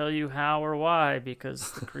can't tell you how or why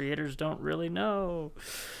because the creators don't really know.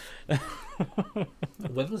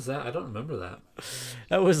 When was that? I don't remember that.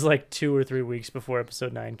 That was like 2 or 3 weeks before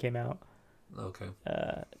episode 9 came out. Okay.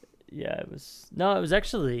 Yeah, it was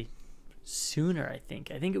actually sooner, I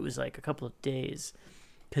think. I think it was like a couple of days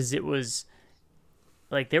because it was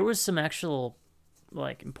like there was some actual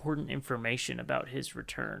like important information about his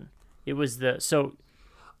return. It was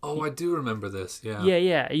I do remember this. Yeah.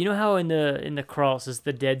 Yeah. You know how in the crawl it says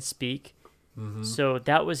the dead speak? Mm-hmm. So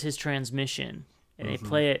that was his transmission, and they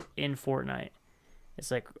play it in Fortnite.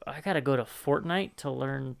 It's like, I gotta go to Fortnite to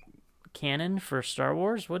learn canon for Star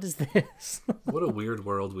Wars? What is this? What a weird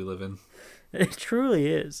world we live in. It truly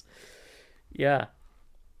is. Yeah.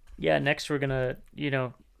 Yeah, next we're gonna,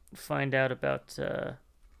 find out about,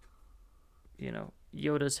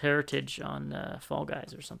 Yoda's heritage on Fall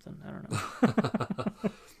Guys or something. I don't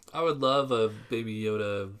know. I would love a Baby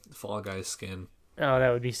Yoda Fall Guys skin. Oh, that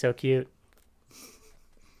would be so cute.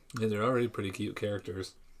 And they're already pretty cute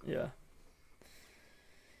characters. Yeah.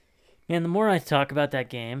 And the more I talk about that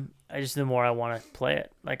game, the more I want to play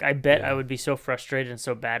it. Like, I bet I would be so frustrated and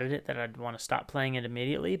so bad at it that I'd want to stop playing it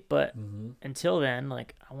immediately. But until then,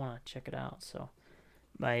 like, I want to check it out. So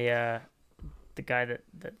my the guy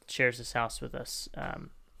that shares his house with us,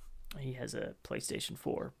 he has a PlayStation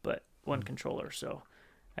 4, but one controller, so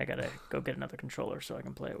I gotta go get another controller so I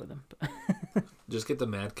can play it with him. Just get the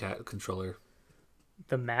Mad Cat controller.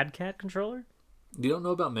 The Mad Cat controller? You don't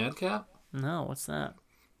know about Mad Cat? No, what's that?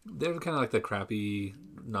 They're kind of like the crappy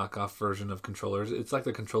knockoff version of controllers. It's like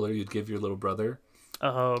the controller you'd give your little brother.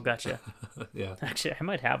 Oh, gotcha. Yeah. Actually, I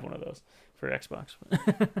might have one of those for Xbox.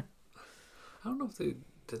 I don't know if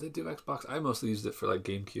did they do Xbox? I mostly used it for like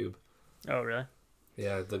GameCube. Oh, really?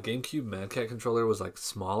 Yeah, the GameCube Mad Cat controller was like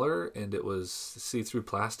smaller and it was see-through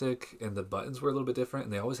plastic and the buttons were a little bit different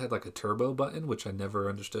and they always had like a turbo button, which I never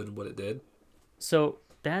understood what it did. So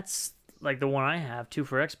that's like the one I have too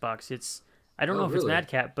for Xbox. I don't know if it's Mad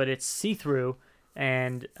Cat, but it's see-through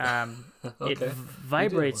and Okay. it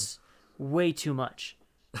vibrates way too much.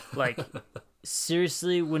 Like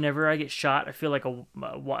seriously, whenever I get shot, I feel like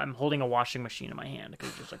I'm holding a washing machine in my hand because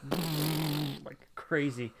it's just like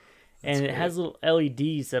crazy. And it has little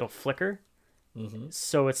LEDs that'll flicker. Mm-hmm.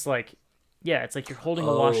 So it's like, it's like you're holding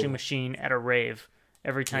a washing machine at a rave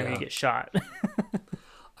every time you get shot.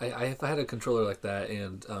 I had a controller like that,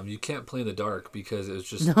 and you can't play in the dark because it was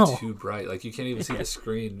just too bright. Like you can't even see the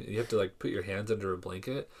screen. You have to like put your hands under a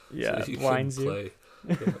blanket. Yeah, so you blinds can play.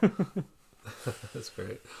 You. That's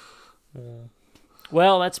great.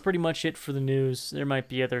 Well, that's pretty much it for the news. There might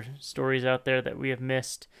be other stories out there that we have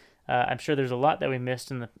missed. I'm sure there's a lot that we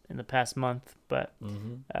missed in the past month, but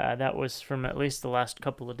that was from at least the last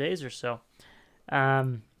couple of days or so.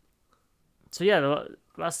 So yeah, the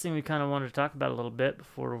last thing we kind of wanted to talk about a little bit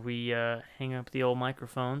before we hang up the old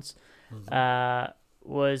microphones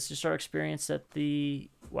was just our experience at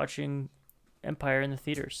watching Empire in the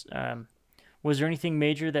theaters. Was there anything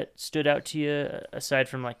major that stood out to you aside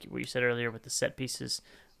from like what you said earlier with the set pieces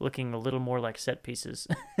looking a little more like set pieces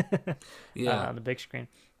on the big screen?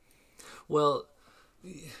 Well,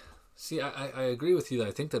 see, I agree with you that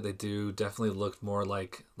I think that they do definitely look more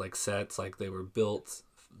like sets, like they were built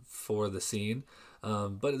for the scene.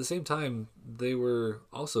 But at the same time, they were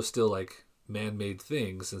also still like man-made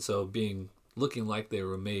things, and so looking like they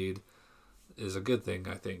were made is a good thing,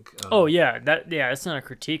 I think. That's not a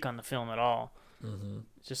critique on the film at all. Mm-hmm.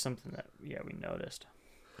 It's just something that we noticed.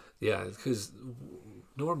 Yeah, because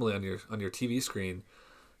normally on your TV screen,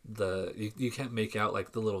 you can't make out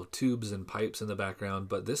like the little tubes and pipes in the background,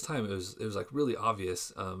 but this time it was like really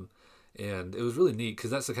obvious, and it was really neat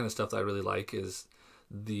because that's the kind of stuff that I really like is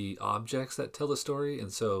the objects that tell the story.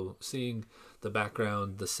 And so seeing the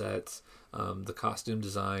background, the sets, the costume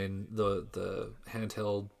design, the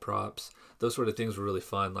handheld props, those sort of things were really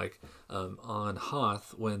fun. Like on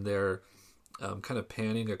Hoth, when they're kind of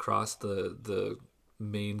panning across the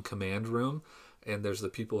main command room, and there's the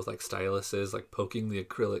people with like styluses like poking the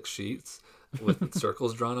acrylic sheets. with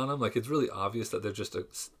circles drawn on them. Like, it's really obvious that they're just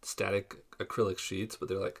static acrylic sheets, but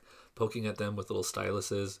they're like poking at them with little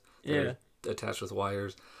styluses that are attached with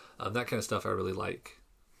wires. That kind of stuff I really like.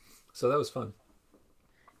 So that was fun.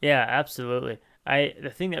 Yeah, absolutely.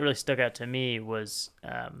 The thing that really stuck out to me was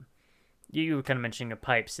you were kind of mentioning the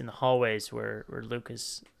pipes in the hallways where Luke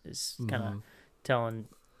is kind of telling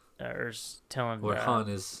where Han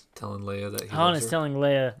is telling Leia that Han is telling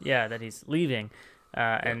Leia that he's leaving,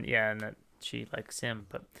 and that she likes him.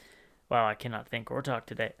 But wow, I cannot think or talk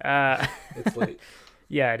today. It's late.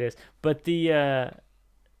 Yeah, it is. But the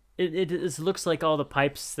it looks like all the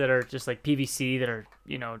pipes that are just like PVC that are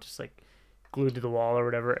just like glued to the wall or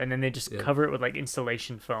whatever, and then they just cover it with like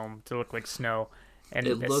insulation foam to look like snow. And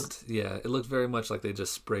it looked very much like they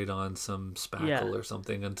just sprayed on some spackle or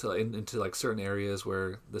something into like certain areas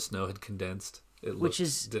where the snow had condensed.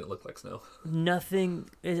 Didn't look like snow. Nothing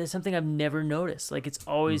is something I've never noticed. Like, it's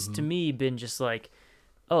always to me been just like,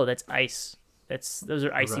 oh, that's ice. Those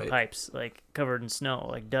are icy pipes, like covered in snow.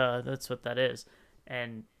 Like, duh, that's what that is.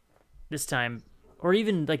 And this time, or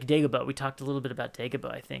even like Dagobah, we talked a little bit about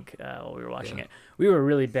Dagobah, I think, while we were watching it. We were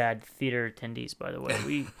really bad theater attendees, by the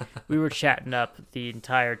way. We were chatting up the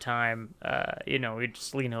entire time. We'd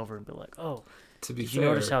just lean over and be like, oh, did you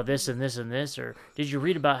notice how this and this and this? Or did you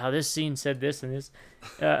read about how this scene said this and this?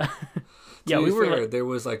 There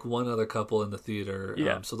was like one other couple in the theater.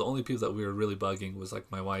 So the only people that we were really bugging was like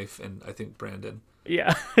my wife and I think Brandon.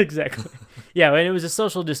 Yeah, exactly. And it was a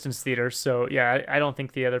social distance theater. So I don't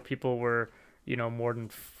think the other people were, more than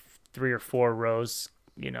 3 or 4 rows,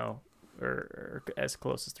 or as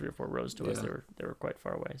close as 3 or 4 rows to us. They were quite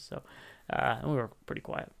far away. So, and we were pretty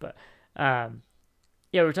quiet. But,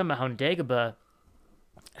 we were talking about how in Dagobah,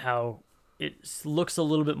 how it looks a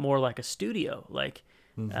little bit more like a studio. Like,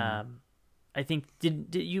 I think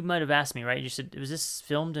did you might have asked me, right? You said, was this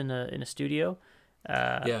filmed in a studio?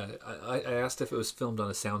 I asked if it was filmed on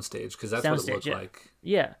a soundstage because that's what it looked like.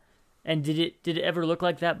 Yeah, and did it ever look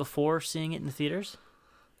like that before seeing it in the theaters?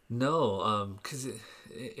 No, because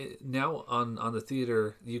now on the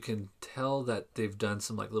theater you can tell that they've done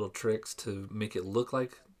some like little tricks to make it look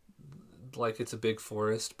like it's a big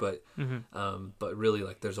forest, but really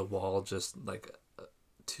like there's a wall just like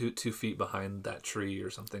 2 feet behind that tree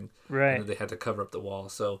or something, right? And they had to cover up the wall,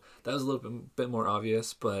 so that was a little bit more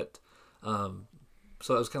obvious, but.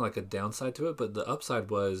 So that was kind of like a downside to it, but the upside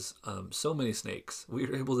was so many snakes. We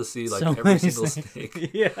were able to see like every single snake.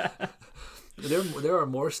 Yeah, there are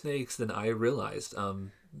more snakes than I realized.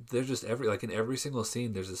 They're just in every single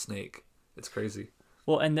scene there's a snake. It's crazy.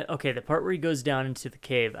 Well, and the part where he goes down into the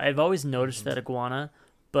cave, I've always noticed that iguana,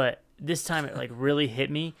 but this time it like really hit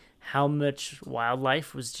me how much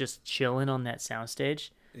wildlife was just chilling on that soundstage.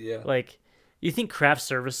 Yeah, like you think craft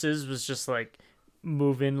services was just like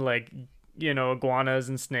moving like iguanas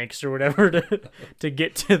and snakes or whatever to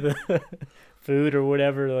get to the food or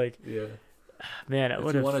whatever, like man,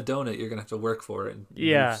 if you want a donut you're gonna have to work for it and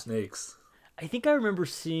move snakes. I think I remember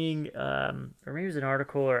seeing or maybe it was an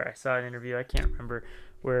article or I saw an interview, I can't remember,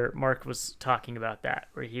 where Mark was talking about that,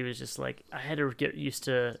 where he was just like, I had to get used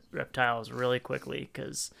to reptiles really quickly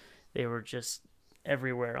because they were just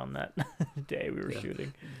everywhere on that day we were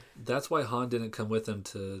shooting. That's why Han didn't come with him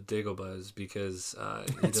to Dagobah, is because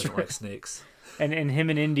he doesn't like snakes. And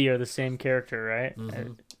him and Indy are the same character, right?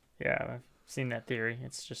 I've seen that theory.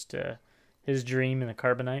 It's just his dream in the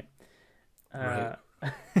carbonite. Right.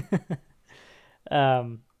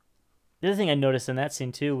 The other thing I noticed in that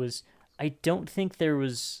scene too was I don't think there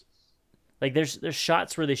was like there's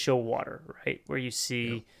shots where they show water, right? Where you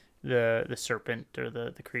see the serpent or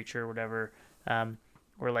the creature or whatever.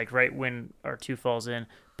 Or like right when R2 falls in,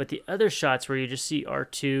 but the other shots where you just see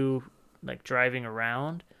R2 like driving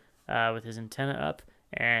around with his antenna up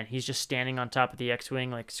and he's just standing on top of the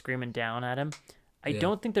X-Wing like screaming down at him. I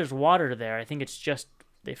don't think there's water there. I think it's just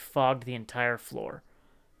they fogged the entire floor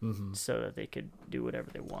so that they could do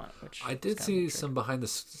whatever they want. Which I did see some behind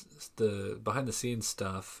the scenes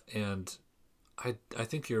stuff, and I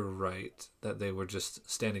think you're right that they were just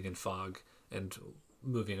standing in fog and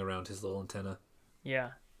moving around his little antenna.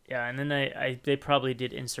 Yeah, and then they probably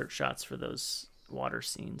did insert shots for those water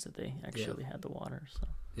scenes that they actually had the water. So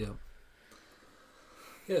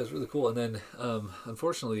it was really cool. And then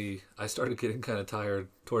unfortunately I started getting kind of tired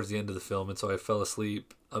towards the end of the film, and so I fell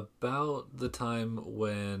asleep about the time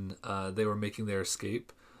when they were making their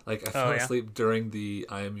escape. Like I fell asleep during the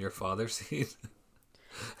 "I am your father" scene.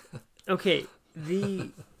 Okay,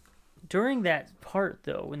 during that part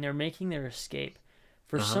though, when they're making their escape,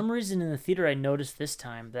 for some reason in the theater, I noticed this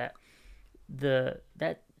time that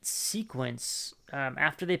that sequence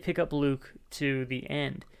after they pick up Luke to the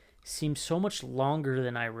end seemed so much longer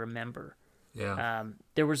than I remember. Yeah.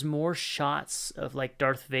 There was more shots of like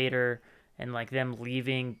Darth Vader and like them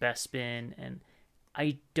leaving Bespin, and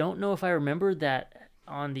I don't know if I remember that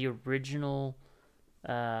on the original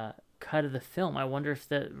cut of the film. I wonder if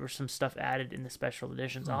there was some stuff added in the special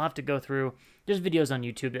editions. I'll have to go through. There's videos on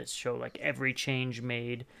YouTube that show like every change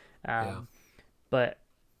made, but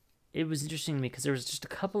it was interesting to me because there was just a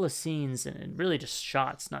couple of scenes and really just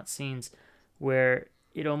shots, not scenes, where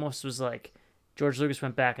it almost was like George Lucas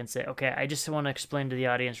went back and said, okay, I just want to explain to the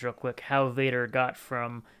audience real quick how Vader got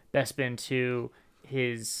from Bespin to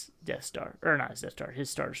his Death Star, or not his Death Star, his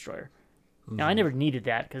Star Destroyer. Now, I never needed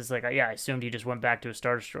that because, like, I assumed he just went back to a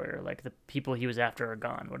Star Destroyer. Like, the people he was after are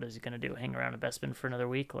gone. What is he going to do? Hang around at Bespin for another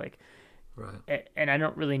week? Like, right. And I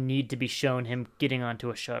don't really need to be shown him getting onto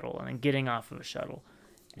a shuttle and then getting off of a shuttle.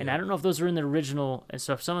 And I don't know if those were in the original. And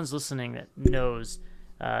so if someone's listening that knows,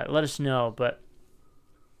 let us know. But,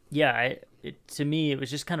 yeah, to me, it was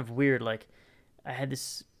just kind of weird. Like, I had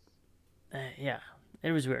this,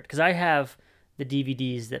 it was weird. Because I have the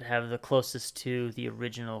DVDs that have the closest to the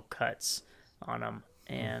original cuts on them.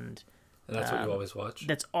 And that's what you always watch?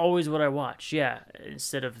 That's always what I watch, yeah.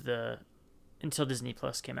 Instead of until Disney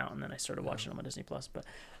Plus came out, and then I started watching them on Disney Plus. But,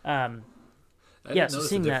 so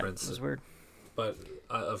seeing that was weird. But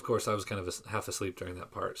of course, I was kind of half asleep during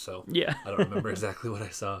that part, so yeah. I don't remember exactly what I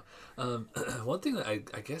saw. One thing that I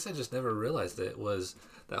guess I just never realized it was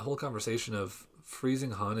that whole conversation of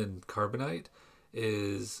freezing Han and carbonite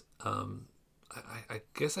is. I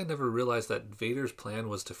guess I never realized that Vader's plan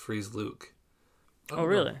was to freeze Luke. Oh,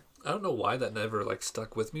 really? I don't know why that never like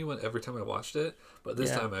stuck with me every time I watched it, but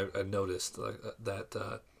this time I noticed like that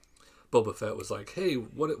Boba Fett was like, "Hey,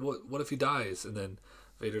 what if he dies?" And then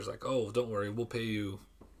Vader's like, "Oh, don't worry, we'll pay you.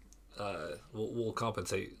 We'll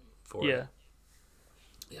compensate for it."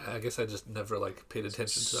 Yeah, I guess I just never like paid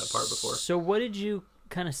attention to that part before. So, what did you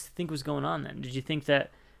kind of think was going on then? Did you think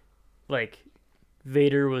that like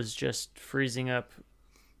Vader was just freezing up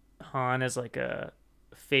Han as like a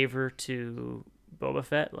favor to Boba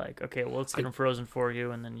Fett? Like, okay, well, let's get him frozen for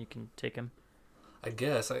you, and then you can take him. I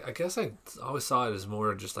guess I always saw it as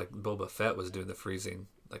more just like Boba Fett was doing the freezing,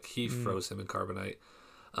 like he froze him in carbonite,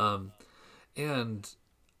 and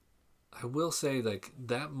I will say like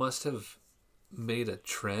that must have made a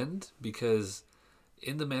trend because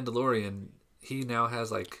in the Mandalorian he now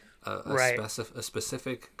has like a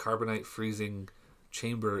specific carbonite freezing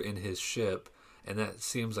chamber in his ship, and that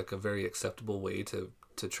seems like a very acceptable way to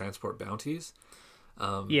transport bounties.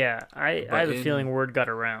 I have a feeling word got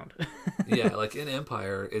around. Yeah, like in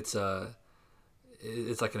Empire, it's like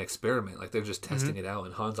an experiment. Like they're just testing it out,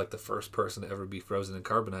 and Han's like the first person to ever be frozen in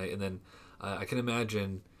carbonite. And then I can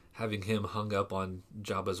imagine having him hung up on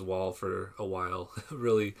Jabba's wall for a while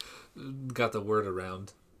really got the word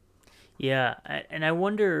around. Yeah, and I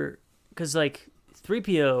wonder because like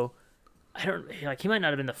 3PO. He might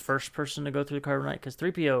not have been the first person to go through the carbonite because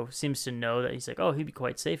 3PO seems to know that he's like, oh, he'd be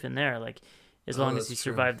quite safe in there, like as long as he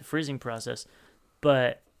survived the freezing process.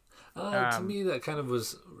 But to me, that kind of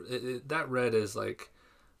was that read as like,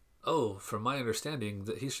 oh, from my understanding,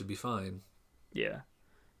 that he should be fine. Yeah,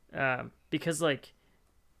 because like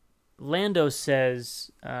Lando says,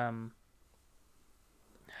 I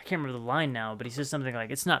can't remember the line now, but he says something like,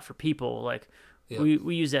 "It's not for people." Like. Yep.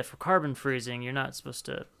 We use that for carbon freezing. You're not supposed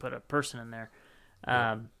to put a person in there.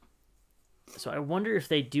 So I wonder if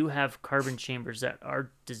they do have carbon chambers that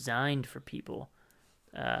are designed for people.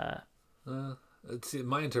 See,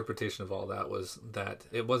 my interpretation of all that was that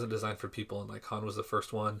it wasn't designed for people, and like Han was the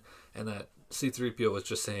first one, and that C-3PO was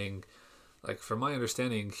just saying, like, from my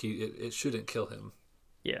understanding, it shouldn't kill him.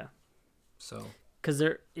 Yeah. So. Because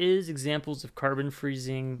there is examples of carbon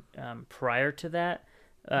freezing prior to that.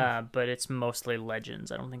 But it's mostly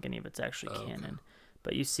legends. I don't think any of it's actually canon. Okay.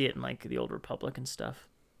 But you see it in like the Old Republic and stuff.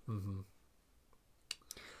 Mm-hmm.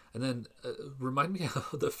 And then remind me how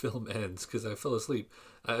the film ends because I fell asleep.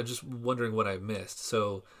 I'm just wondering what I missed.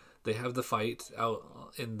 So they have the fight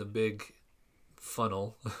out in the big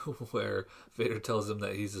funnel where Vader tells him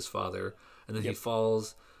that he's his father, and then he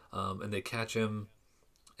falls, and they catch him,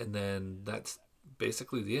 and then that's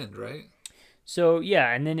basically the end, right? So,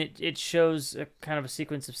 yeah, and then it shows a kind of a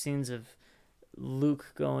sequence of scenes of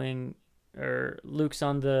Luke's on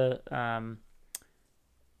the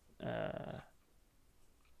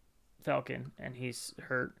Falcon, and he's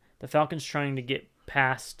hurt. The Falcon's trying to get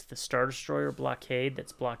past the Star Destroyer blockade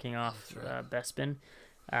that's blocking off Bespin.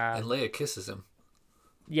 And Leia kisses him.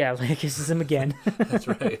 Yeah, Leia kisses him again. That's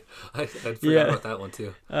right. I forgot about that one,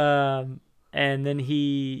 too. And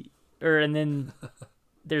then...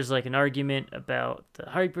 there's like an argument about the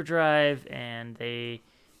hyperdrive, and they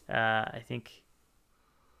I think,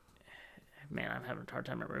 man, I'm having a hard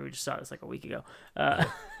time remembering. We just saw this like a week ago.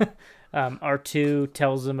 R2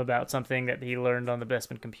 tells him about something that he learned on the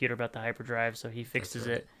Bespin computer about the hyperdrive, so he fixes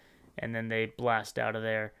it, and then they blast out of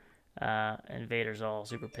there, and Vader's all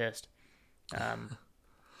super pissed.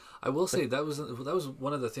 I will say that was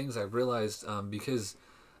one of the things I realized, because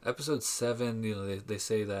episode 7, they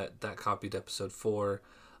say that copied episode 4,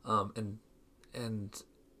 and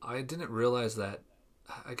I didn't realize that.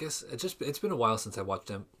 I guess it's been a while since I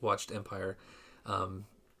watched Empire,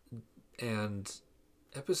 and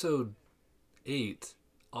episode 8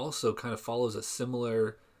 also kind of follows a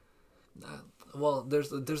similar.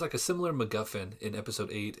 There's like a similar MacGuffin in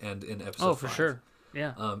episode 8 and in episode 5. Oh, for sure,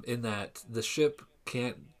 yeah. In that the ship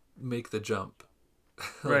can't make the jump,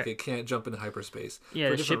 like it can't jump into hyperspace. Yeah,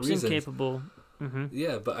 for the ship's reasons. incapable. Mm-hmm.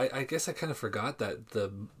 Yeah, but I guess I kind of forgot that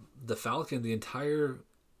the Falcon, the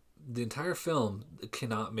entire film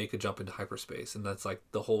cannot make a jump into hyperspace, and that's like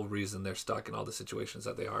the whole reason they're stuck in all the situations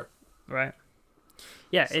that they are. Right.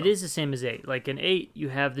 Yeah, so. It is the same as 8. Like in 8, you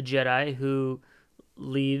have the Jedi who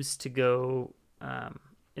leaves to go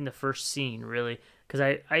in the first scene, really, because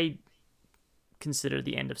I consider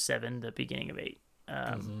the end of 7 the beginning of 8.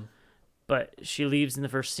 But she leaves in the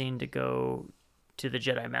first scene to go to the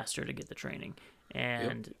Jedi Master to get the training.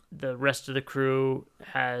 And the rest of the crew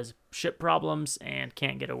has ship problems and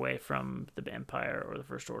can't get away from the Empire or the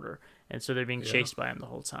First Order. And so they're being chased by him the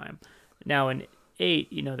whole time. Now in 8,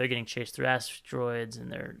 they're getting chased through asteroids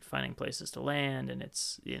and they're finding places to land. And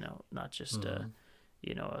it's, not just a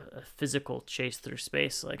physical chase through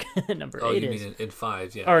space like number 8 is. Oh, you mean in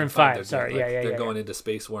 5, yeah. Or in 5, sorry. They're going into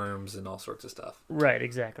space worms and all sorts of stuff. Right,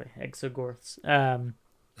 exactly. Exogorths.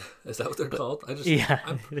 Is that what they're called?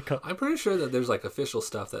 I'm pretty sure that there's like official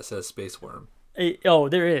stuff that says space worm.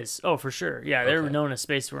 There is. Oh, for sure. Yeah, they're known as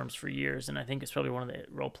space worms for years, and I think it's probably one of the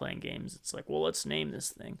role-playing games. It's like, well, let's name this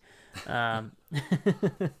thing. But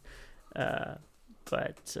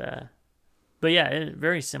yeah,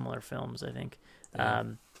 very similar films, I think.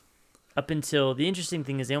 Up until the interesting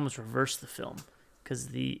thing is they almost reversed the film because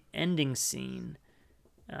the ending scene,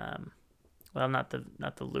 not the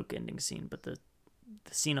Luke ending scene, but the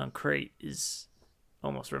scene on Crate is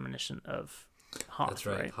almost reminiscent of Hoth. That's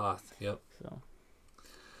right? Hoth. Yep. So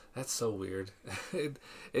that's so weird.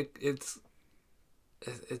 It's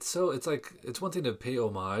one thing to pay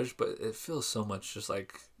homage, but it feels so much just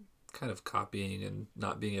like kind of copying and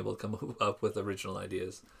not being able to come up with original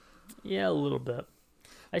ideas. Yeah, a little bit.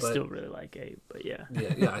 I still really like 8, but yeah.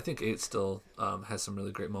 yeah. I think 8 still has some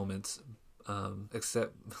really great moments,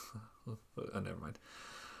 except never mind.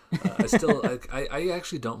 I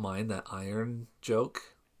actually don't mind that iron joke,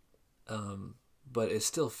 but it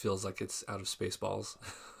still feels like it's out of Spaceballs.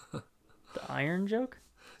 The iron joke?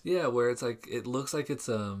 Yeah, where it's like it looks like it's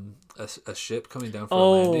a ship coming down for a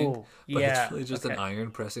landing, but it's really just an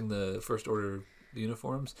iron pressing the First Order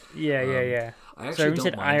uniforms. Yeah. I actually Sorry, when you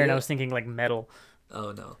said iron, I was thinking like metal.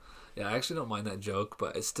 Oh no, yeah, I actually don't mind that joke,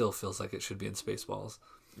 but it still feels like it should be in Spaceballs.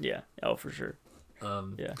 Yeah. Oh, for sure.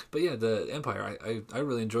 But yeah, the Empire, I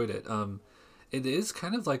really enjoyed it. It is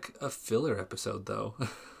kind of like a filler episode though.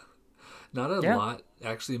 Not a lot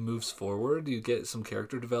actually moves forward. You get some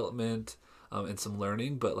character development and some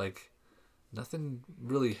learning, but like nothing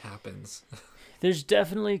really happens. There's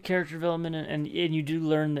definitely character development, and you do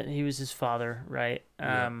learn that he was his father, right?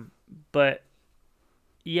 But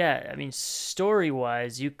yeah, I mean,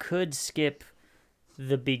 story-wise, you could skip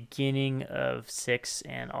the beginning of 6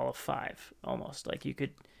 and all of 5 almost. Like you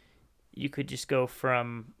could just go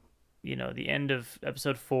from the end of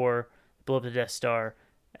episode 4, blow up the Death Star,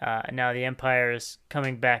 and now the Empire is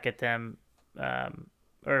coming back at them,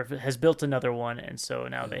 or has built another one, and so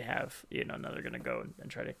now they have now they're gonna go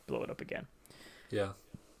and try to blow it up again. Yeah,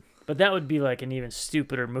 but that would be like an even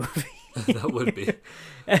stupider movie. That would be.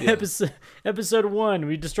 Episode 1,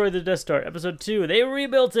 we destroyed the Death Star. Episode 2, they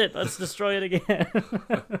rebuilt it. Let's destroy it again.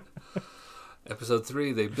 Episode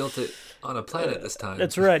 3, they built it on a planet this time.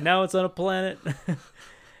 That's right. Now it's on a planet.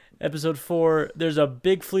 Episode 4, there's a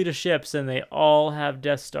big fleet of ships, and they all have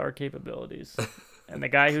Death Star capabilities. And the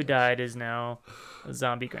guy who died is now a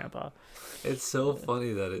zombie grandpa. It's so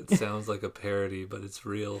funny that it sounds like a parody, but it's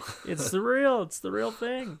real. It's the real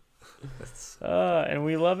thing. And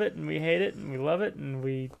we love it, and we hate it, and we love it, and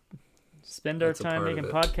we spend our time making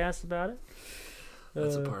podcasts about it.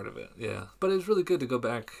 That's a part of it, yeah. But it's really good to go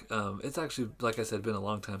back. It's actually, like I said, been a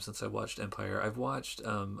long time since I watched Empire. I've watched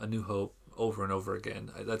A New Hope over and over again.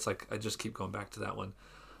 I just keep going back to that one.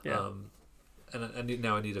 Yeah. And I need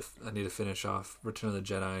to finish off Return of the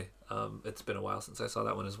Jedi. It's been a while since I saw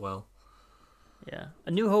that one as well. Yeah,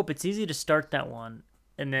 A New Hope. It's easy to start that one,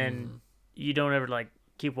 and then you don't ever like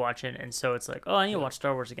keep watching, and so it's like, oh, I need to watch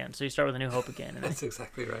Star Wars again. So you start with A New Hope again. And That's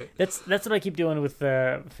exactly right. That's what I keep doing with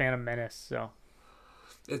Phantom Menace. So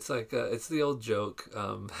it's like it's the old joke.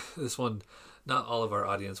 This one, not all of our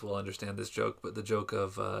audience will understand this joke, but the joke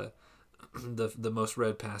of the most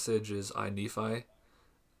read passage is I Nephi.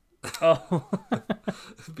 Oh.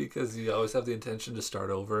 Because you always have the intention to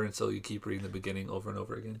start over, and so you keep reading the beginning over and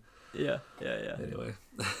over again. Yeah. Anyway.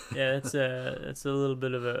 Yeah, that's a little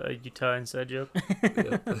bit of a Utah inside joke.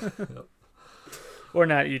 Yep. Or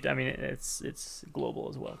not Utah. I mean, it's global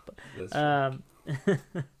as well. But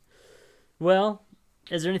well,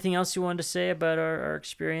 is there anything else you wanted to say about our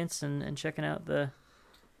experience and checking out the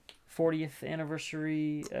 40th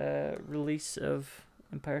anniversary release of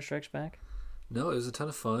Empire Strikes Back? No, it was a ton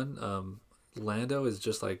of fun. Lando is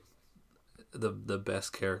just like the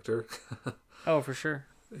best character. Oh, for sure.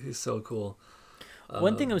 He's so cool.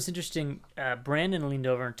 One thing that was interesting, Brandon leaned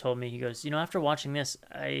over and told me, he goes, after watching this,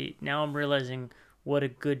 I'm realizing what a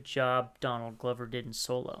good job Donald Glover did in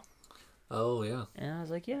Solo. Oh, yeah. And I was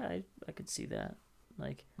like, yeah, I could see that.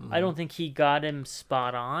 Like, I don't think he got him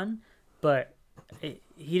spot on, but he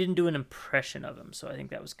didn't do an impression of him, so I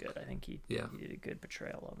think that was good. I think he did a good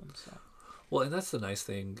portrayal of him. So. Well, and that's the nice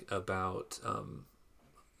thing about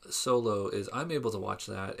Solo is I'm able to watch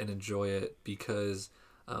that and enjoy it because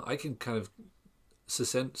I can kind of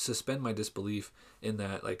suspend my disbelief in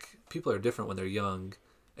that, like, people are different when they're young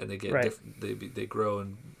and they get they grow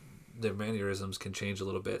and their mannerisms can change a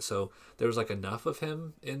little bit. So there was like enough of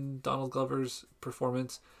him in Donald Glover's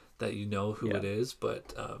performance that you know who it is,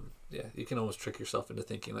 but you can almost trick yourself into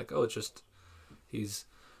thinking like, oh, it's just he's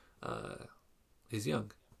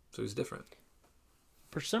young, so he's different.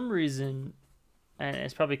 For some reason, and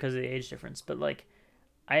it's probably because of the age difference, but like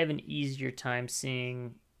I have an easier time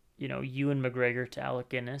seeing, Ewan McGregor to Alec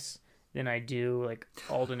Guinness than I do like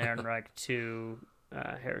Alden Ehrenreich to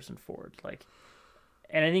Harrison Ford. Like,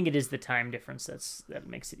 and I think it is the time difference that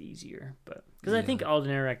makes it easier. But because I think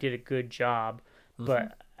Alden Ehrenreich did a good job,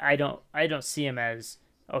 but I don't see him as,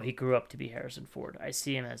 oh, he grew up to be Harrison Ford. I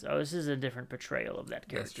see him as, oh, this is a different portrayal of that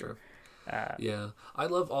character. That's true. I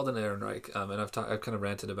love Alden Ehrenreich, and I've kind of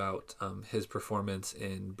ranted about his performance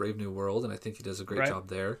in Brave New World, and I think he does a great job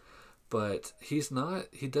there. But he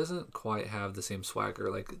doesn't quite have the same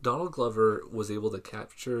swagger. Like Donald Glover was able to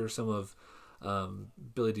capture some of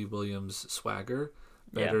Billy D. Williams' swagger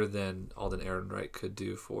better than Alden Ehrenreich could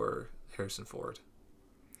do for Harrison Ford.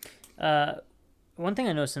 One thing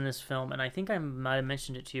I noticed in this film, and I think I might have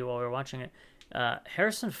mentioned it to you while we were watching it,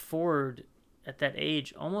 Harrison Ford at that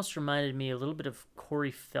age almost reminded me a little bit of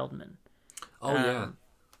Corey Feldman. Oh, yeah.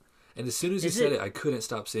 And as soon as you said it, I couldn't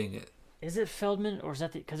stop seeing it. Is it Feldman, or is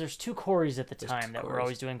that because there's two Coreys at the time that were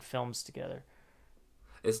always doing films together?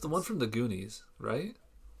 It's the one from the Goonies, right?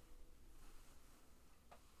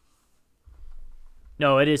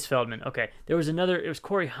 No, it is Feldman. Okay. There was another, it was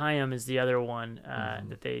Corey Haim is the other one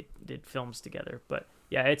that they did films together. But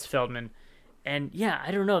yeah, it's Feldman. And yeah,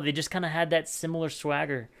 I don't know. They just kind of had that similar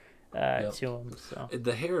swagger to him. So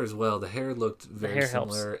the hair as well. The hair looked very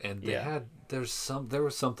similar, helps. And there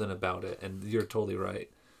was something about it. And you're totally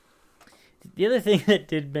right. The other thing that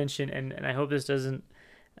did mention, and I hope this doesn't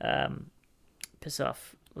piss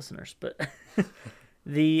off listeners, but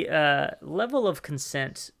the level of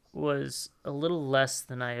consent was a little less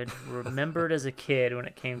than I had remembered as a kid when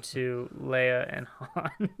it came to Leia and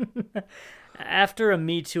Han. After a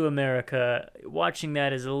Me Too America, watching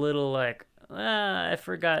that is a little like, I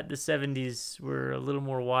forgot the 70s were a little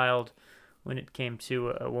more wild when it came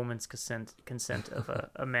to a woman's consent of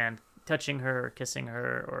a man touching her or kissing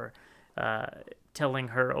her or telling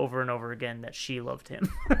her over and over again that she loved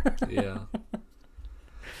him. Yeah.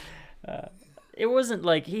 It wasn't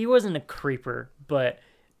like, he wasn't a creeper, but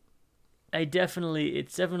it's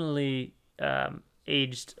definitely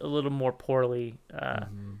aged a little more poorly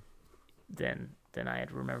than I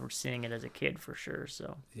had remembered seeing it as a kid for sure.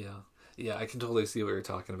 So yeah, I can totally see what you're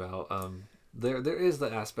talking about. There is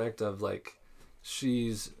the aspect of like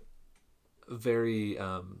she's very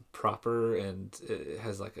proper and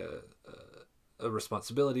has like a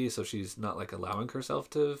responsibility, so she's not like allowing herself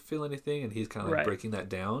to feel anything, and he's kind of like breaking that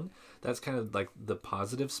down. That's kind of like the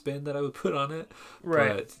positive spin that I would put on it.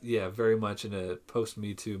 But yeah, very much in a post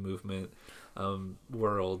Me Too movement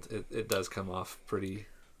world, it does come off pretty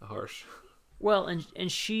harsh. Well,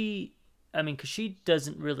 and she, I mean, because she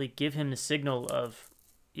doesn't really give him the signal of,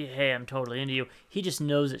 hey, I'm totally into you. He just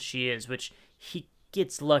knows that she is, which he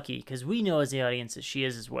gets lucky because we know as the audience that she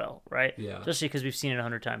is as well, right? Yeah. Especially because we've seen it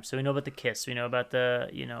 100 times. So we know about the kiss. We know about the,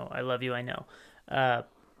 I love you, I know.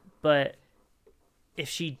 But if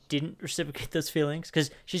she didn't reciprocate those feelings,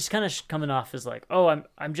 because she's kind of coming off as like, oh,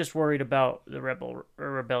 I'm just worried about the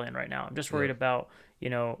rebellion right now. I'm just worried about, you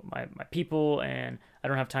know, my people, and I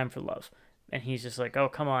don't have time for love. And he's just like, oh,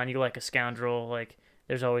 come on, you like a scoundrel. Like,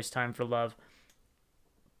 there's always time for love.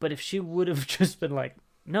 But if she would have just been like,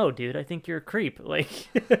 no, dude, I think you're a creep. Like,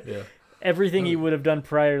 everything he would have done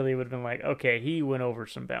priorly would have been like, okay, he went over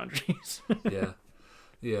some boundaries.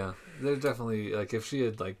 Yeah. There's definitely, like, if she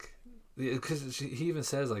had, like, because he even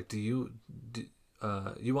says, like, do you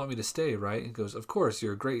want me to stay, right? And he goes, of course,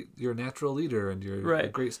 you're a natural leader, and you're a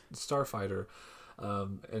great starfighter.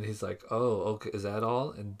 And he's like, oh, okay, is that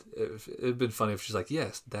all? And it'd been funny if she's like,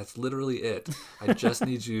 yes, that's literally it. I just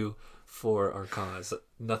need you for our cause,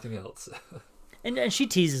 nothing else. And she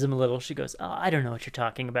teases him a little. She goes, oh, I don't know what you're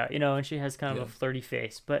talking about, you know, and she has kind of a flirty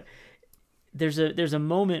face. But there's a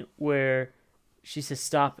moment where she says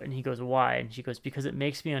stop, and he goes, why? And she goes, because it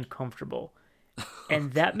makes me uncomfortable.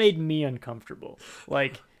 And that made me uncomfortable.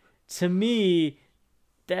 Like, to me,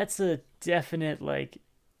 that's a definite, like,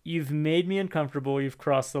 you've made me uncomfortable, you've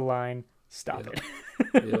crossed the line, stop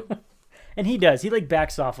it. And he does. He, like,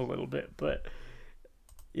 backs off a little bit, but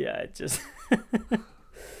yeah, it just...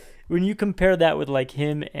 When you compare that with, like,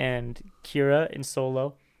 him and Kira in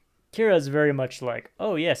Solo, Kira is very much like,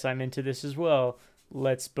 oh, yes, I'm into this as well.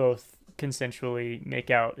 Let's both consensually make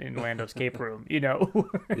out in Lando's cape room, you know?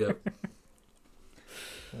 Yep.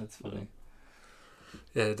 That's funny.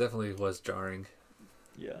 Yeah, it definitely was jarring.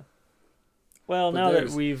 Yeah. Well, but now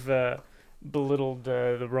that we've belittled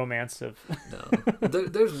the romance of... No.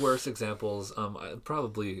 There's worse examples,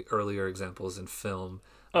 probably earlier examples in film.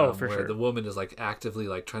 For where sure. The woman is, like, actively,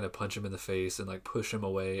 like, trying to punch him in the face and, like, push him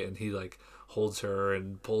away, and he, like, holds her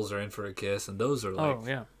and pulls her in for a kiss, and those are,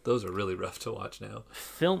 like, those are really rough to watch now.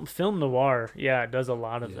 Film noir, it does a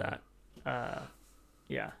lot of that.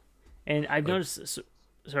 And I've noticed...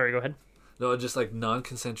 Sorry, go ahead. No, just, like,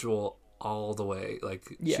 non-consensual all the way.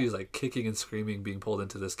 Like, she's, like, kicking and screaming, being pulled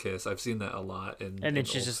into this kiss. I've seen that a lot. And then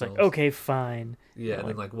she's just films. like, okay, fine. Yeah, and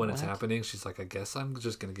then, like, when it's happening, she's like, I guess I'm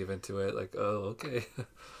just going to give into it. Like, oh, okay.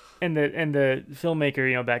 And the filmmaker,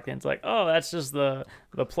 you know, back then, it's like, oh, that's just the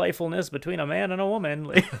playfulness between a man and a woman.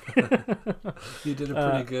 Like, you did a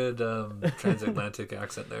pretty good transatlantic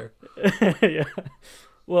accent there. Yeah.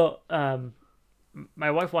 Well,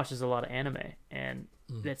 my wife watches a lot of anime, and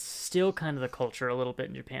that's still kind of the culture a little bit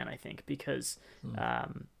in Japan, I think, because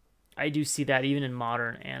I do see that even in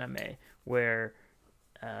modern anime, where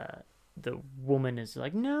the woman is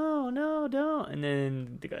like, no, don't. And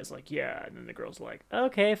then the guy's like, yeah. And then the girl's like,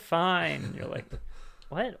 okay, fine. And you're like,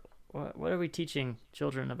 what are we teaching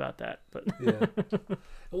children about that? But yeah.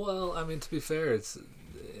 Well, I mean, to be fair, it's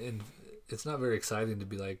not very exciting to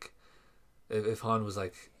be like, if Han was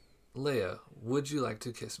like, Leia, would you like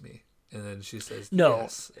to kiss me? And then she says, no.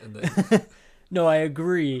 Yes. And then... No, I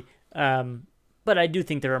agree. But I do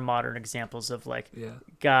think there are modern examples of, like,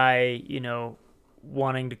 guy, you know,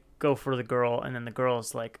 wanting to go for the girl, and then the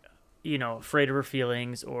girl's like, you know, afraid of her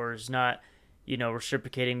feelings, or is not, you know,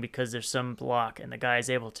 reciprocating because there's some block, and the guy is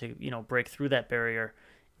able to, you know, break through that barrier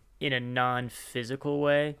in a non-physical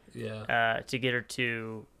way to get her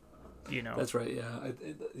to, you know. That's right, yeah.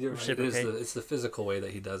 You're right. It's the physical way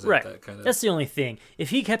that he does it. Right. That kind of... That's the only thing.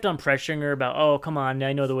 If he kept on pressuring her about, oh, come on,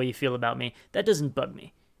 I know the way you feel about me, that doesn't bug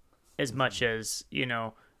me as much as, you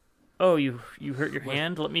know, oh, you hurt your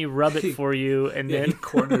hand? Let me rub it for you, and then... he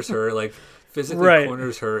corners her, like, physically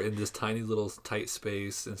corners her in this tiny little tight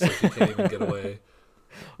space, and so she can't even get away.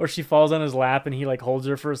 Or she falls on his lap, and he, like, holds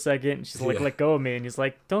her for a second, and she's like, let go of me, and he's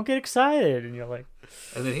like, don't get excited, and you're like...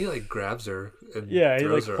 And then he, like, grabs her and he,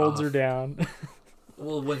 like, holds off. her down.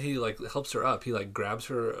 Well, when he, like, helps her up, he, like, grabs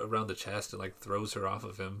her around the chest and, like, throws her off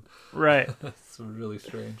of him. Right. It's really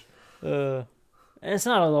strange. It's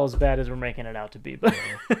not all as bad as we're making it out to be, but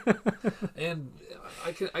and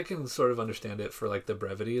I can sort of understand it for, like, the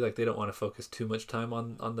brevity. Like, they don't want to focus too much time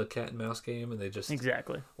on the cat and mouse game, and they just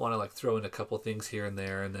want to, like, throw in a couple things here and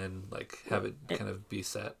there, and then, like, have it kind of be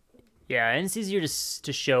set. Yeah, and it's easier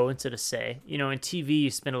to show instead of say. You know, in TV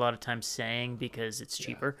you spend a lot of time saying because it's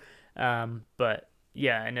cheaper. But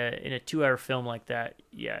yeah, in a 2-hour film like that,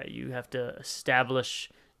 you have to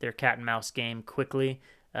establish their cat and mouse game quickly,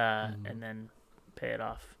 and then pay it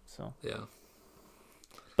off. So yeah.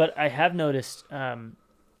 But I have noticed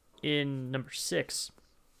in number 6,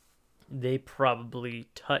 they probably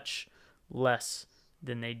touch less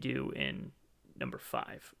than they do in number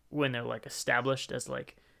 5 when they're, like, established as,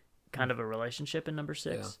 like, kind of a relationship in number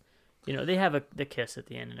 6. Yeah. You know, they have the kiss at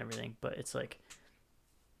the end and everything, but it's like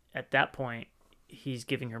at that point he's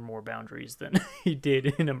giving her more boundaries than he did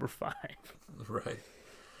in number 5. Right.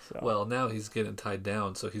 So. Well, now he's getting tied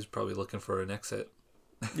down, so he's probably looking for an exit.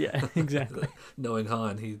 Yeah, exactly. Knowing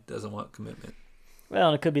Han, he doesn't want commitment. Well,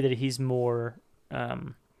 and it could be that he's more,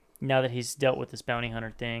 now that he's dealt with this bounty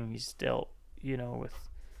hunter thing, he's dealt, with...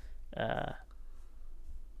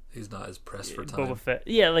 he's not as pressed for time. Boba Fett.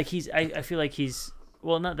 Yeah, like I feel like he's,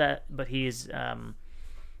 well, not that, but he's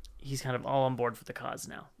kind of all on board for the cause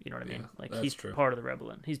now. You know what I mean? Like he's true. Part of the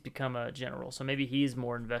rebellion. He's become a general, so maybe he's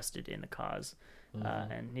more invested in the cause,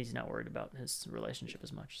 and he's not worried about his relationship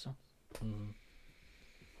as much. So. Mm-hmm.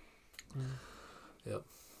 Yeah. Yep.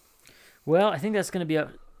 Well, I think that's going to be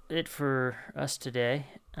it for us today.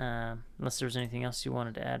 Unless there's anything else you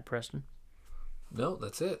wanted to add, Preston. No,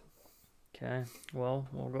 that's it. Okay. Well,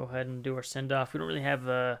 we'll go ahead and do our send off. We don't really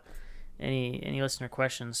have any listener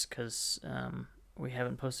questions because we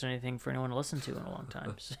haven't posted anything for anyone to listen to in a long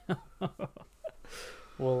time. So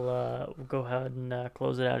we'll go ahead and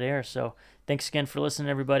close it out here. So thanks again for listening,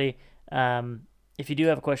 everybody. If you do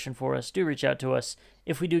have a question for us, do reach out to us.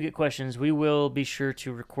 If we do get questions, we will be sure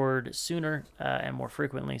to record sooner and more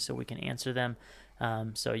frequently so we can answer them.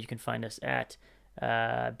 So you can find us at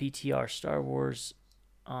BTR Star Wars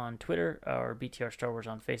on Twitter or BTR Star Wars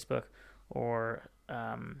on Facebook or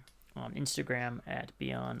on Instagram at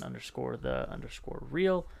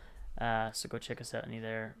beyond_the_real. So go check us out any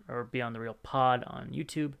there, or Beyond the Real Pod on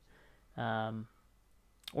YouTube.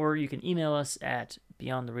 Or you can email us at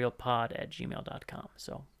beyondtherealpod@gmail.com.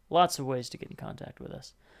 So lots of ways to get in contact with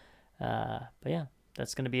us. But yeah,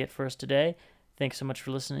 that's going to be it for us today. Thanks so much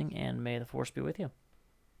for listening, and may the Force be with you.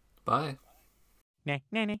 Bye.